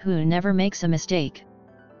 who never makes a mistake.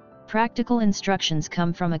 Practical instructions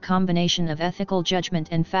come from a combination of ethical judgment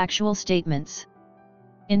and factual statements.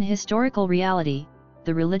 In historical reality,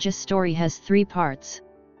 the religious story has three parts.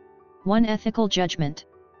 1. Ethical judgment.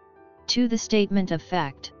 2. The statement of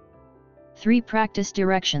fact. 3. Practice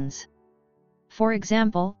directions. For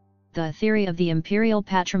example, the theory of the imperial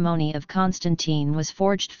patrimony of Constantine was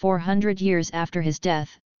forged 400 years after his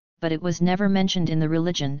death, but it was never mentioned in the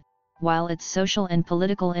religion, while its social and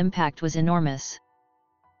political impact was enormous.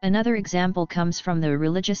 Another example comes from the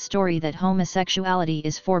religious story that homosexuality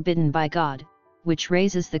is forbidden by God, which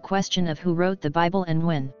raises the question of who wrote the Bible and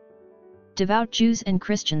when. Devout Jews and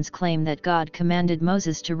Christians claim that God commanded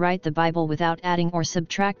Moses to write the Bible without adding or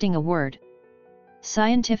subtracting a word.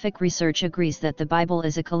 Scientific research agrees that the Bible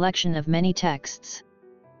is a collection of many texts.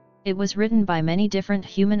 It was written by many different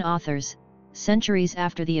human authors, centuries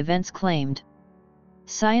after the events claimed.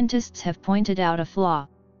 Scientists have pointed out a flaw: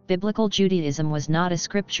 biblical Judaism was not a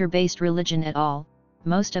scripture-based religion at all.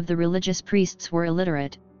 Most of the religious priests were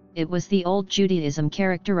illiterate. It was the old Judaism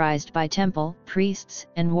characterized by temple, priests,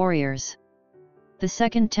 and warriors. The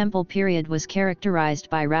Second Temple period was characterized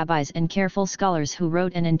by rabbis and careful scholars who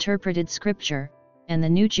wrote and interpreted scripture, and the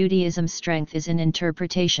new Judaism's strength is in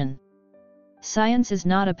interpretation. Science is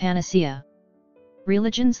not a panacea.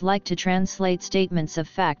 Religions like to translate statements of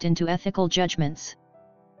fact into ethical judgments.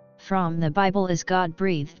 From "the Bible is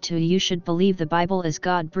God-breathed" to "you should believe the Bible is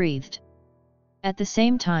God-breathed." At the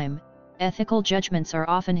same time, ethical judgments are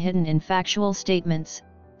often hidden in factual statements,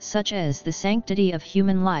 such as the sanctity of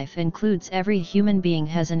human life includes every human being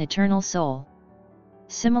has an eternal soul.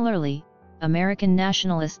 Similarly, American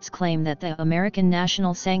nationalists claim that the American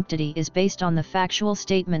national sanctity is based on the factual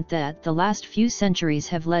statement that the last few centuries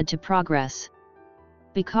have led to progress.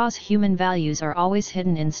 Because human values are always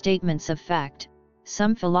hidden in statements of fact,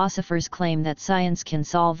 some philosophers claim that science can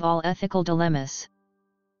solve all ethical dilemmas.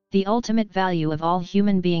 The ultimate value of all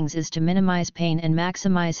human beings is to minimize pain and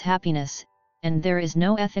maximize happiness, and there is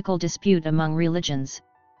no ethical dispute among religions,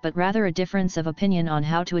 but rather a difference of opinion on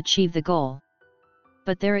how to achieve the goal.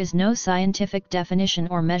 But there is no scientific definition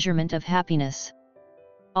or measurement of happiness.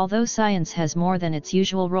 Although science has more than its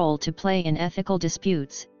usual role to play in ethical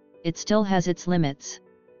disputes, it still has its limits.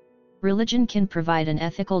 Religion can provide an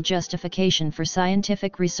ethical justification for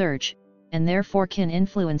scientific research, and therefore can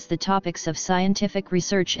influence the topics of scientific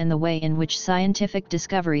research and the way in which scientific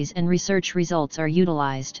discoveries and research results are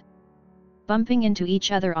utilized. Bumping into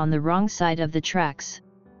each other on the wrong side of the tracks.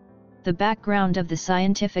 The background of the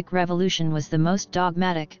scientific revolution was the most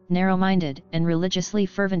dogmatic, narrow-minded, and religiously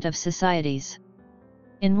fervent of societies.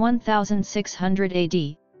 In 1600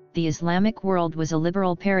 AD, the Islamic world was a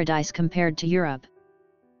liberal paradise compared to Europe.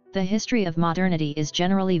 The history of modernity is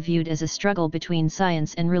generally viewed as a struggle between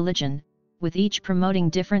science and religion, with each promoting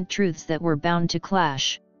different truths that were bound to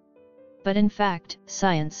clash. But in fact,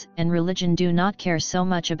 science and religion do not care so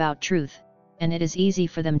much about truth, and it is easy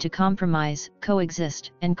for them to compromise,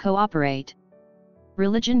 coexist, and cooperate.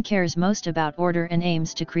 Religion cares most about order and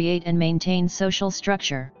aims to create and maintain social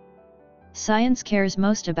structure. Science cares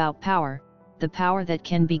most about power, the power that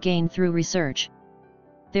can be gained through research.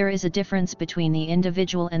 There is a difference between the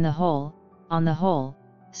individual and the whole. On the whole,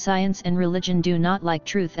 science and religion do not like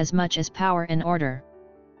truth as much as power and order.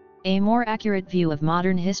 A more accurate view of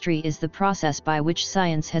modern history is the process by which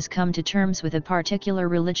science has come to terms with a particular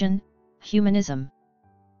religion, humanism.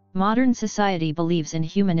 Modern society believes in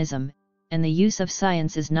humanism, and the use of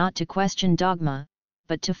science is not to question dogma,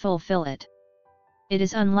 but to fulfill it. It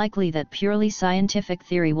is unlikely that purely scientific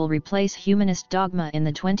theory will replace humanist dogma in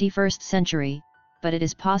the 21st century, but it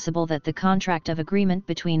is possible that the contract of agreement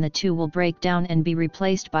between the two will break down and be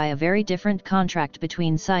replaced by a very different contract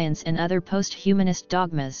between science and other post-humanist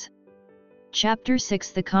dogmas. Chapter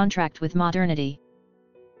 6: The Contract with Modernity.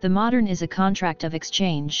 The modern is a contract of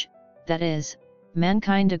exchange, that is,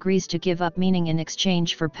 mankind agrees to give up meaning in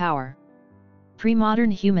exchange for power.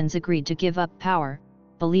 Pre-modern humans agreed to give up power,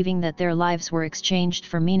 believing that their lives were exchanged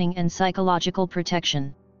for meaning and psychological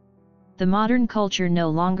protection. The modern culture no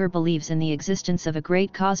longer believes in the existence of a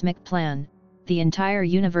great cosmic plan. The entire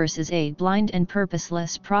universe is a blind and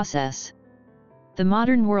purposeless process. The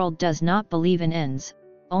modern world does not believe in ends,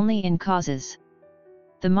 only in causes.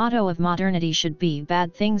 The motto of modernity should be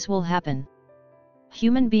 "Bad things will happen."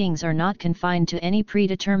 Human beings are not confined to any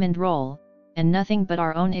predetermined role, and nothing but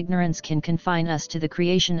our own ignorance can confine us to the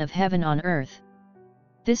creation of heaven on earth.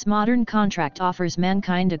 This modern contract offers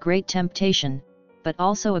mankind a great temptation, but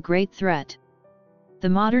also a great threat. The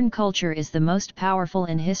modern culture is the most powerful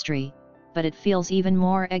in history, but it feels even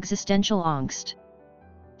more existential angst.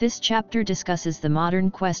 This chapter discusses the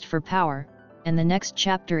modern quest for power, and the next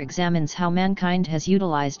chapter examines how mankind has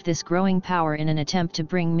utilized this growing power in an attempt to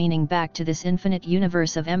bring meaning back to this infinite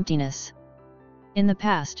universe of emptiness. In the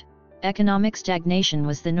past, economic stagnation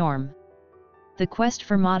was the norm. The quest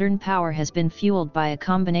for modern power has been fueled by a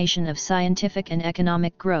combination of scientific and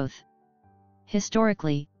economic growth.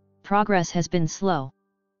 Historically, progress has been slow.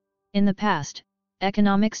 In the past,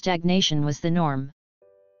 economic stagnation was the norm.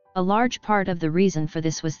 A large part of the reason for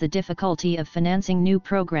this was the difficulty of financing new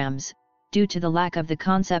programs, due to the lack of the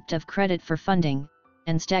concept of credit for funding,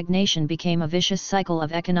 and stagnation became a vicious cycle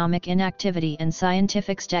of economic inactivity and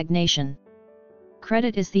scientific stagnation.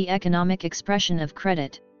 Credit is the economic expression of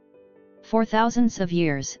credit. For thousands of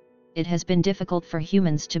years, it has been difficult for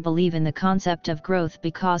humans to believe in the concept of growth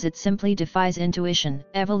because it simply defies intuition,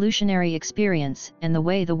 evolutionary experience, and the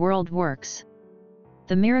way the world works.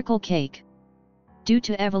 The miracle cake. Due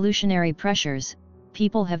to evolutionary pressures,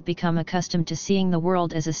 people have become accustomed to seeing the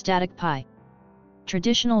world as a static pie.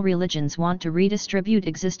 Traditional religions want to redistribute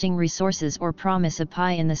existing resources or promise a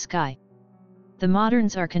pie in the sky. The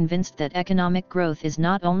moderns are convinced that economic growth is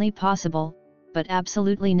not only possible, but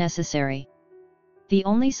absolutely necessary. The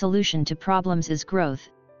only solution to problems is growth,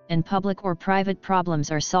 and public or private problems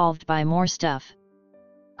are solved by more stuff.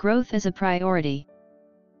 Growth is a priority.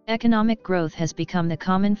 Economic growth has become the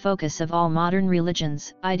common focus of all modern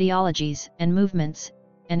religions, ideologies, and movements,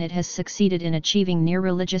 and it has succeeded in achieving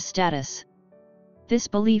near-religious status. This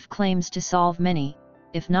belief claims to solve many,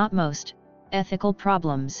 if not most, ethical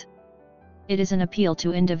problems. It is an appeal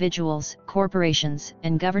to individuals, corporations,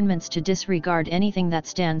 and governments to disregard anything that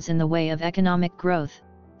stands in the way of economic growth,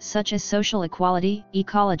 such as social equality,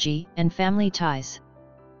 ecology, and family ties.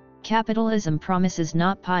 Capitalism promises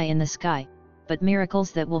not pie in the sky, but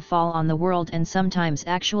miracles that will fall on the world and sometimes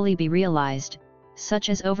actually be realized, such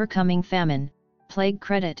as overcoming famine, plague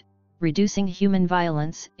credit, reducing human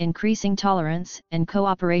violence, increasing tolerance and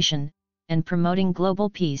cooperation, and promoting global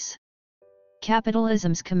peace.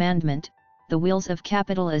 Capitalism's commandment: the wheels of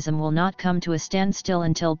capitalism will not come to a standstill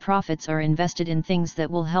until profits are invested in things that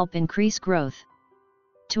will help increase growth.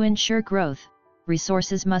 To ensure growth,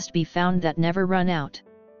 resources must be found that never run out.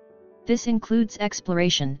 This includes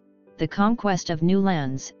exploration, the conquest of new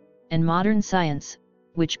lands, and modern science,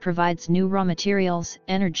 which provides new raw materials,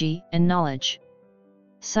 energy, and knowledge.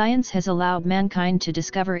 Science has allowed mankind to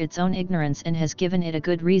discover its own ignorance and has given it a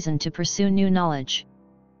good reason to pursue new knowledge.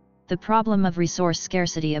 The problem of resource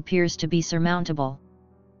scarcity appears to be surmountable.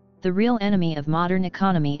 The real enemy of modern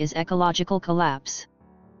economy is ecological collapse.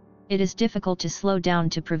 It is difficult to slow down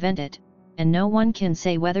to prevent it, and no one can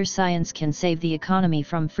say whether science can save the economy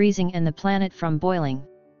from freezing and the planet from boiling.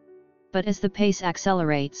 But as the pace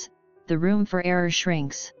accelerates, the room for error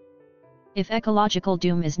shrinks. If ecological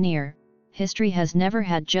doom is near, history has never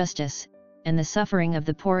had justice, and the suffering of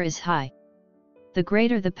the poor is high. The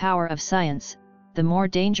greater the power of science, the more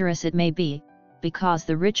dangerous it may be, because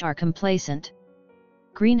the rich are complacent.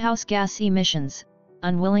 Greenhouse gas emissions,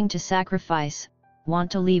 unwilling to sacrifice,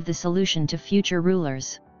 want to leave the solution to future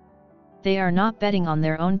rulers. They are not betting on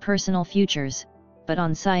their own personal futures, but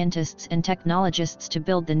on scientists and technologists to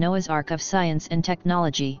build the Noah's Ark of science and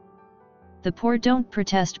technology. The poor don't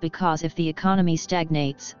protest because if the economy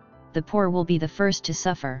stagnates, the poor will be the first to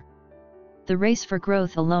suffer. The race for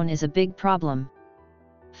growth alone is a big problem.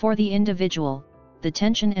 For the individual, the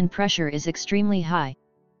tension and pressure is extremely high.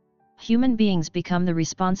 Human beings become the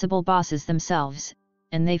responsible bosses themselves,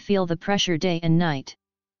 and they feel the pressure day and night.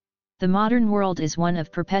 The modern world is one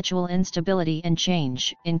of perpetual instability and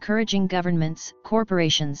change, encouraging governments,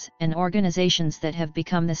 corporations, and organizations that have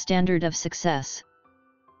become the standard of success.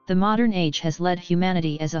 The modern age has led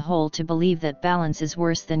humanity as a whole to believe that balance is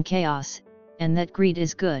worse than chaos, and that greed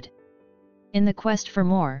is good. In the quest for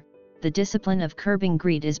more, the discipline of curbing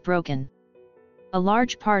greed is broken. A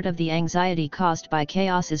large part of the anxiety caused by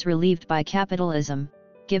chaos is relieved by capitalism,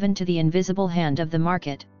 given to the invisible hand of the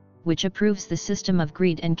market, which approves the system of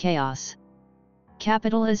greed and chaos.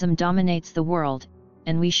 Capitalism dominates the world,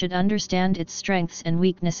 and we should understand its strengths and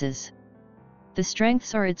weaknesses. The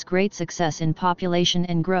strengths are its great success in population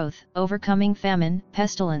and growth, overcoming famine,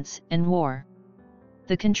 pestilence, and war.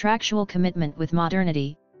 The contractual commitment with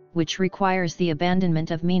modernity, which requires the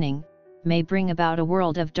abandonment of meaning, may bring about a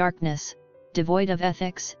world of darkness, devoid of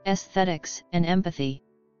ethics, aesthetics, and empathy.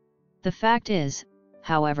 The fact is,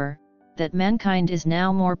 however, that mankind is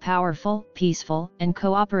now more powerful, peaceful, and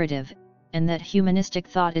cooperative, and that humanistic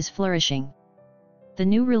thought is flourishing. The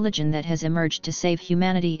new religion that has emerged to save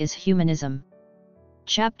humanity is humanism.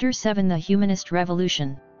 Chapter 7: The Humanist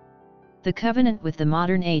Revolution. The covenant with the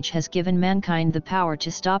modern age has given mankind the power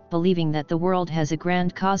to stop believing that the world has a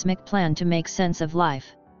grand cosmic plan to make sense of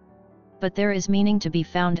life. But there is meaning to be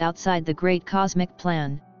found outside the great cosmic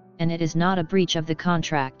plan, and it is not a breach of the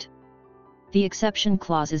contract. The exception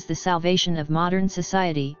clause is the salvation of modern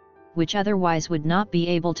society, which otherwise would not be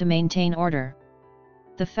able to maintain order.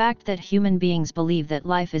 The fact that human beings believe that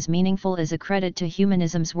life is meaningful is a credit to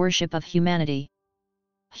humanism's worship of humanity.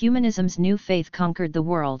 Humanism's new faith conquered the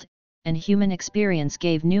world, and human experience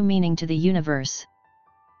gave new meaning to the universe.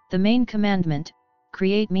 The main commandment: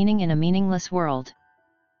 create meaning in a meaningless world.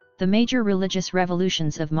 The major religious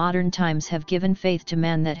revolutions of modern times have given faith to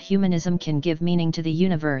man that humanism can give meaning to the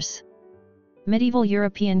universe. Medieval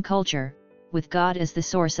European culture, with God as the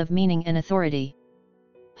source of meaning and authority.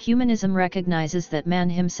 Humanism recognizes that man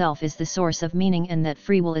himself is the source of meaning and that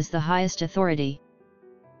free will is the highest authority.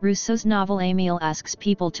 Rousseau's novel Émile asks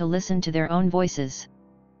people to listen to their own voices.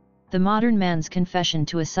 The modern man's confession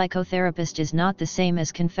to a psychotherapist is not the same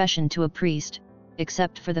as confession to a priest,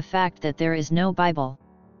 except for the fact that there is no Bible.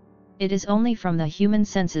 It is only from the human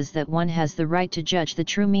senses that one has the right to judge the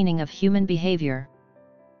true meaning of human behavior.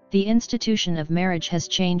 The institution of marriage has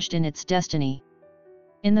changed in its destiny.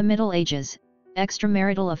 In the Middle Ages,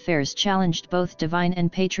 extramarital affairs challenged both divine and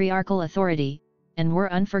patriarchal authority, and were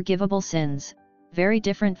unforgivable sins, very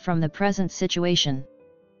different from the present situation.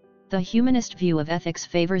 The humanist view of ethics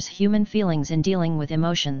favors human feelings in dealing with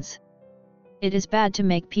emotions. It is bad to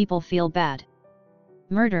make people feel bad.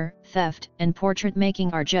 Murder, theft, and portrait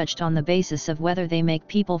making are judged on the basis of whether they make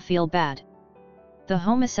people feel bad. The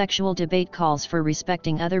homosexual debate calls for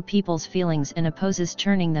respecting other people's feelings and opposes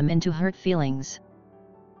turning them into hurt feelings.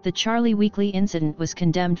 The Charlie Weekly incident was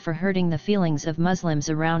condemned for hurting the feelings of Muslims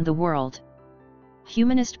around the world.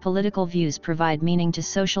 Humanist political views provide meaning to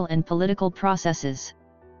social and political processes.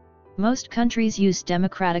 Most countries use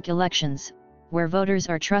democratic elections, where voters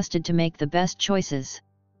are trusted to make the best choices.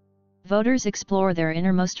 Voters explore their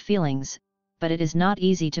innermost feelings, but it is not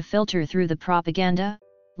easy to filter through the propaganda,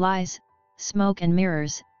 lies, smoke and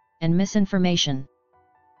mirrors, and misinformation.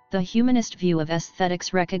 The humanist view of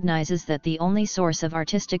aesthetics recognizes that the only source of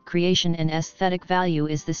artistic creation and aesthetic value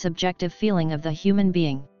is the subjective feeling of the human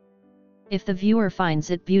being. If the viewer finds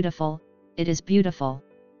it beautiful, it is beautiful.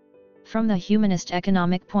 From the humanist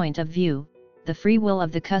economic point of view, the free will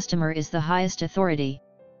of the customer is the highest authority.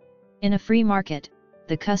 In a free market,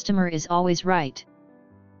 the customer is always right.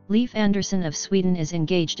 Leif Anderson of Sweden is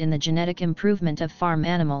engaged in the genetic improvement of farm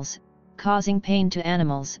animals, causing pain to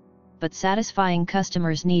animals, but satisfying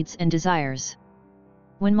customers' needs and desires.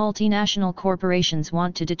 When multinational corporations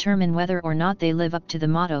want to determine whether or not they live up to the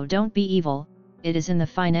motto "Don't be evil," it is in the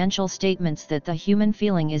financial statements that the human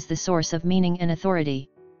feeling is the source of meaning and authority.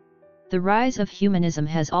 The rise of humanism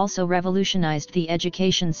has also revolutionized the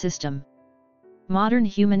education system. Modern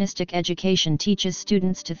humanistic education teaches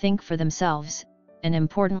students to think for themselves, and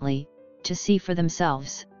importantly, to see for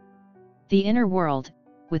themselves. The inner world,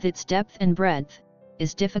 with its depth and breadth,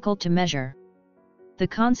 is difficult to measure. The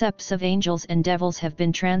concepts of angels and devils have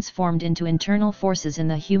been transformed into internal forces in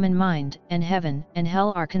the human mind, and heaven and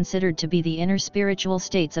hell are considered to be the inner spiritual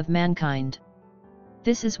states of mankind.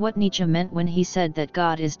 This is what Nietzsche meant when he said that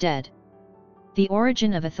God is dead. The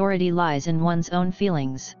origin of authority lies in one's own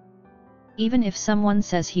feelings. Even if someone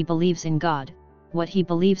says he believes in God, what he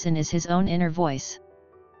believes in is his own inner voice.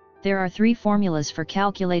 There are 3 formulas for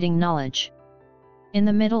calculating knowledge. In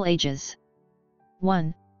the Middle Ages: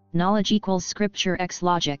 1. Knowledge equals scripture x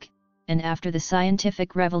logic, and after the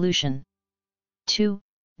scientific revolution. 2.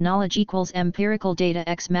 Knowledge equals empirical data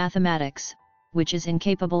x mathematics, which is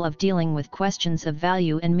incapable of dealing with questions of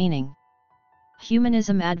value and meaning.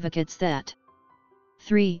 Humanism advocates that.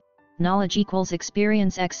 3. Knowledge equals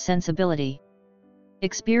experience x sensibility.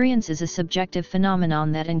 Experience is a subjective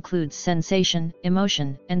phenomenon that includes sensation,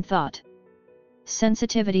 emotion, and thought.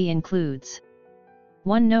 Sensitivity includes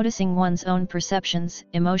 1. Noticing one's own perceptions,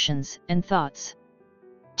 emotions, and thoughts.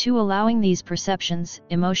 2. Allowing these perceptions,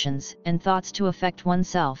 emotions, and thoughts to affect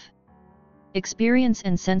oneself. Experience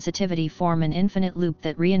and sensitivity form an infinite loop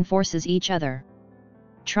that reinforces each other.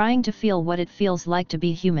 Trying to feel what it feels like to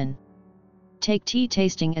be human. Take tea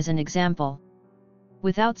tasting as an example.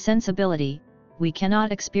 Without sensibility, we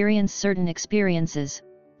cannot experience certain experiences.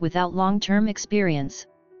 Without long-term experience,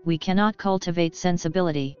 we cannot cultivate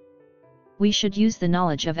sensibility. We should use the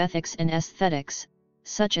knowledge of ethics and aesthetics,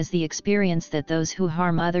 such as the experience that those who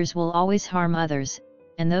harm others will always harm others,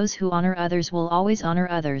 and those who honor others will always honor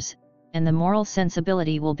others, and the moral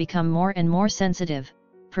sensibility will become more and more sensitive,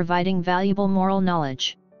 providing valuable moral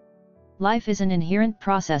knowledge. Life is an inherent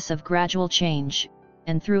process of gradual change,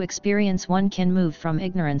 and through experience one can move from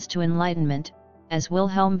ignorance to enlightenment. As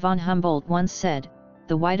Wilhelm von Humboldt once said,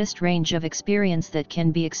 the widest range of experience that can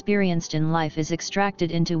be experienced in life is extracted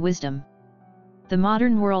into wisdom. The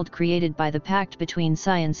modern world created by the pact between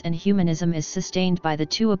science and humanism is sustained by the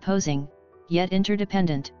 2 opposing, yet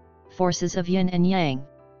interdependent, forces of yin and yang.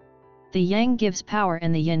 The yang gives power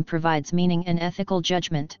and the yin provides meaning and ethical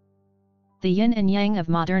judgment. The yin and yang of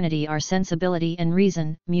modernity are sensibility and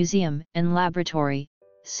reason, museum and laboratory,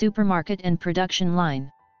 supermarket and production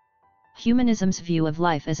line. Humanism's view of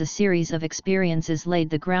life as a series of experiences laid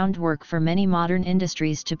the groundwork for many modern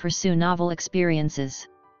industries to pursue novel experiences.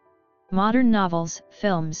 Modern novels,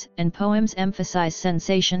 films, and poems emphasize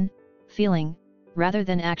sensation, feeling, rather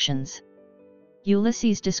than actions.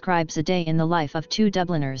 Ulysses describes a day in the life of 2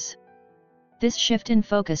 Dubliners. This shift in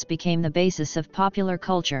focus became the basis of popular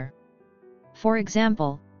culture. For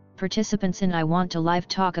example, participants in I Want to Live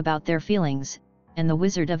talk about their feelings, and the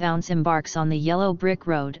Wizard of Oz embarks on the yellow brick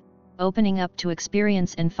road, opening up to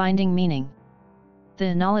experience and finding meaning.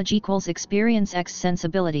 The knowledge equals experience x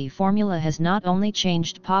sensibility formula has not only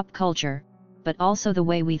changed pop culture, but also the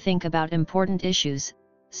way we think about important issues,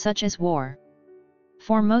 such as war.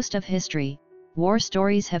 For most of history, war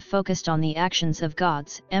stories have focused on the actions of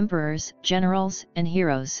gods, emperors, generals, and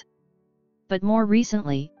heroes. But more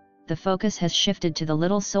recently, the focus has shifted to the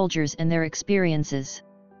little soldiers and their experiences.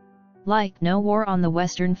 Like No War on the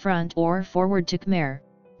Western Front or Forward to Khmer,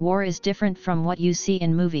 war is different from what you see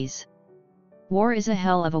in movies. War is a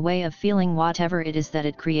hell of a way of feeling whatever it is that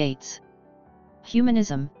it creates.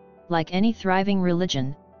 Humanism, like any thriving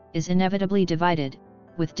religion, is inevitably divided,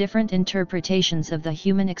 with different interpretations of the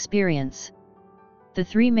human experience. The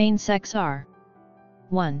three main sects are: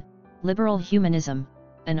 1. Liberal humanism,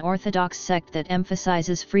 an orthodox sect that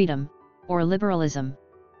emphasizes freedom, or liberalism.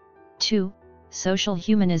 2. Social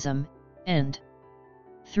humanism, and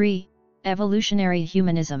 3. Evolutionary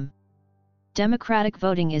humanism. Democratic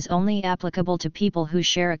voting is only applicable to people who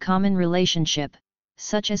share a common relationship,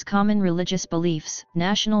 such as common religious beliefs,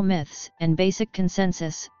 national myths, and basic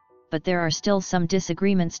consensus, but there are still some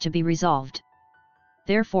disagreements to be resolved.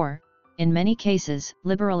 Therefore, in many cases,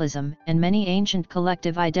 liberalism and many ancient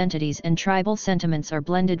collective identities and tribal sentiments are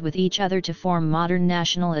blended with each other to form modern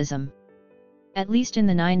nationalism. At least in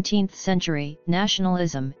the 19th century,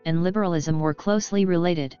 nationalism and liberalism were closely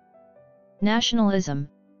related. Nationalism,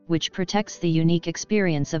 which protects the unique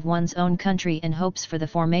experience of one's own country and hopes for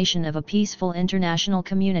the formation of a peaceful international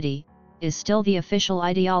community, is still the official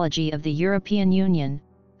ideology of the European Union,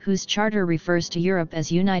 whose charter refers to Europe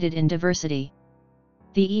as united in diversity.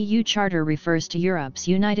 The EU Charter refers to Europe's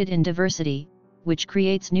united in diversity, which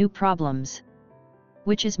creates new problems.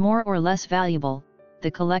 Which is more or less valuable,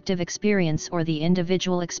 the collective experience or the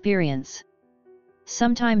individual experience?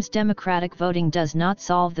 Sometimes democratic voting does not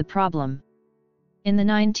solve the problem. In the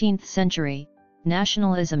 19th century,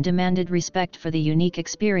 nationalism demanded respect for the unique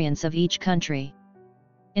experience of each country.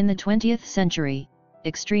 In the 20th century,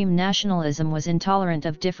 extreme nationalism was intolerant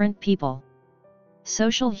of different people.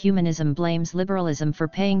 Social humanism blames liberalism for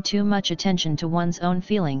paying too much attention to one's own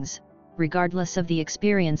feelings, regardless of the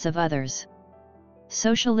experience of others.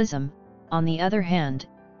 Socialism, on the other hand,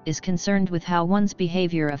 is concerned with how one's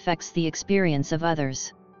behavior affects the experience of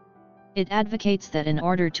others. It advocates that in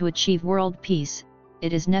order to achieve world peace,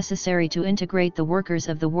 it is necessary to integrate the workers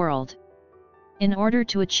of the world. In order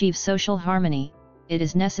to achieve social harmony, it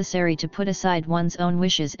is necessary to put aside one's own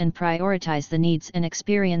wishes and prioritize the needs and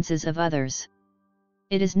experiences of others.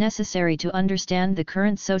 It is necessary to understand the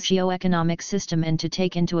current socio-economic system and to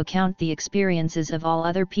take into account the experiences of all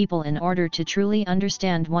other people in order to truly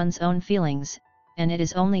understand one's own feelings, and it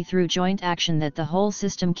is only through joint action that the whole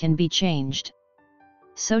system can be changed.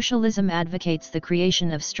 Socialism advocates the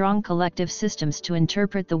creation of strong collective systems to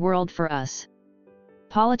interpret the world for us.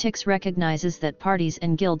 Politics recognizes that parties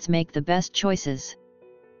and guilds make the best choices.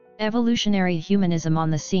 Evolutionary humanism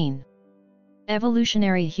on the scene.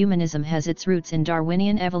 Evolutionary humanism has its roots in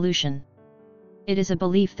Darwinian evolution. It is a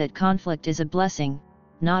belief that conflict is a blessing,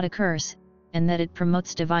 not a curse, and that it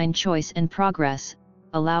promotes divine choice and progress,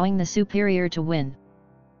 allowing the superior to win.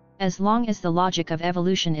 As long as the logic of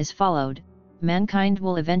evolution is followed, mankind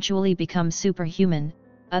will eventually become superhuman,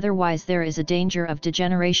 otherwise there is a danger of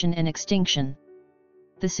degeneration and extinction.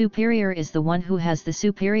 The superior is the one who has the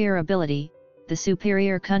superior ability, the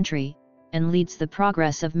superior country, and leads the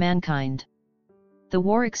progress of mankind. The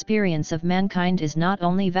war experience of mankind is not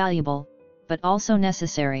only valuable, but also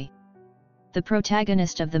necessary. The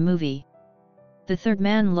protagonist of the movie, the third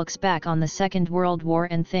man, looks back on the Second World War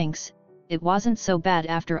and thinks, it wasn't so bad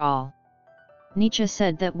after all. Nietzsche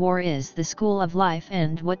said that war is the school of life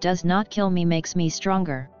and what does not kill me makes me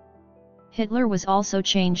stronger. Hitler was also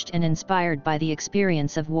changed and inspired by the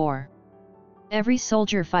experience of war. Every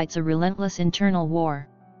soldier fights a relentless internal war.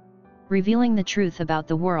 Revealing the truth about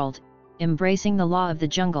the world, embracing the law of the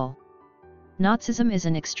jungle. Nazism is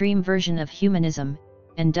an extreme version of humanism,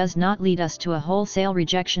 and does not lead us to a wholesale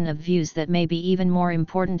rejection of views that may be even more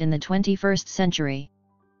important in the 21st century.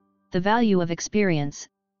 The value of experience,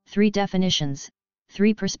 3 definitions,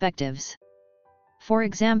 3 perspectives. For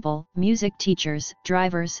example, music teachers,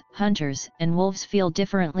 drivers, hunters, and wolves feel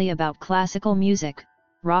differently about classical music,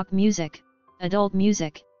 rock music, adult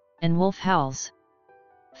music, and wolf howls.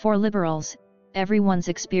 For liberals, everyone's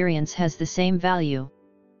experience has the same value.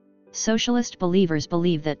 Socialist believers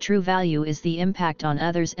believe that true value is the impact on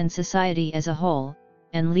others and society as a whole,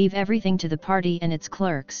 and leave everything to the party and its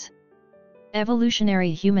clerks.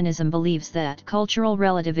 Evolutionary humanism believes that cultural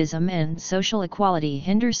relativism and social equality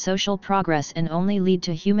hinder social progress and only lead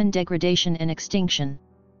to human degradation and extinction.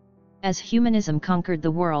 As humanism conquered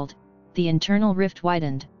the world, the internal rift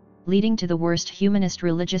widened, leading to the worst humanist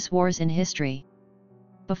religious wars in history.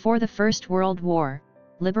 Before the First World War,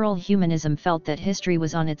 liberal humanism felt that history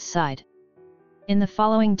was on its side. In the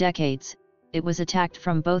following decades, it was attacked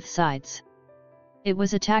from both sides.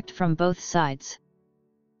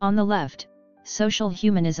 On the left, social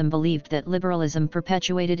humanism believed that liberalism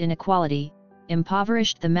perpetuated inequality,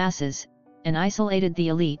 impoverished the masses, and isolated the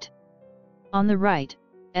elite. On the right,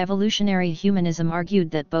 evolutionary humanism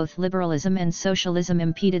argued that both liberalism and socialism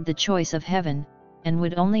impeded the choice of heaven, and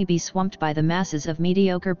would only be swamped by the masses of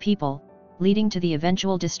mediocre people, leading to the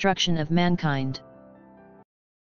eventual destruction of mankind.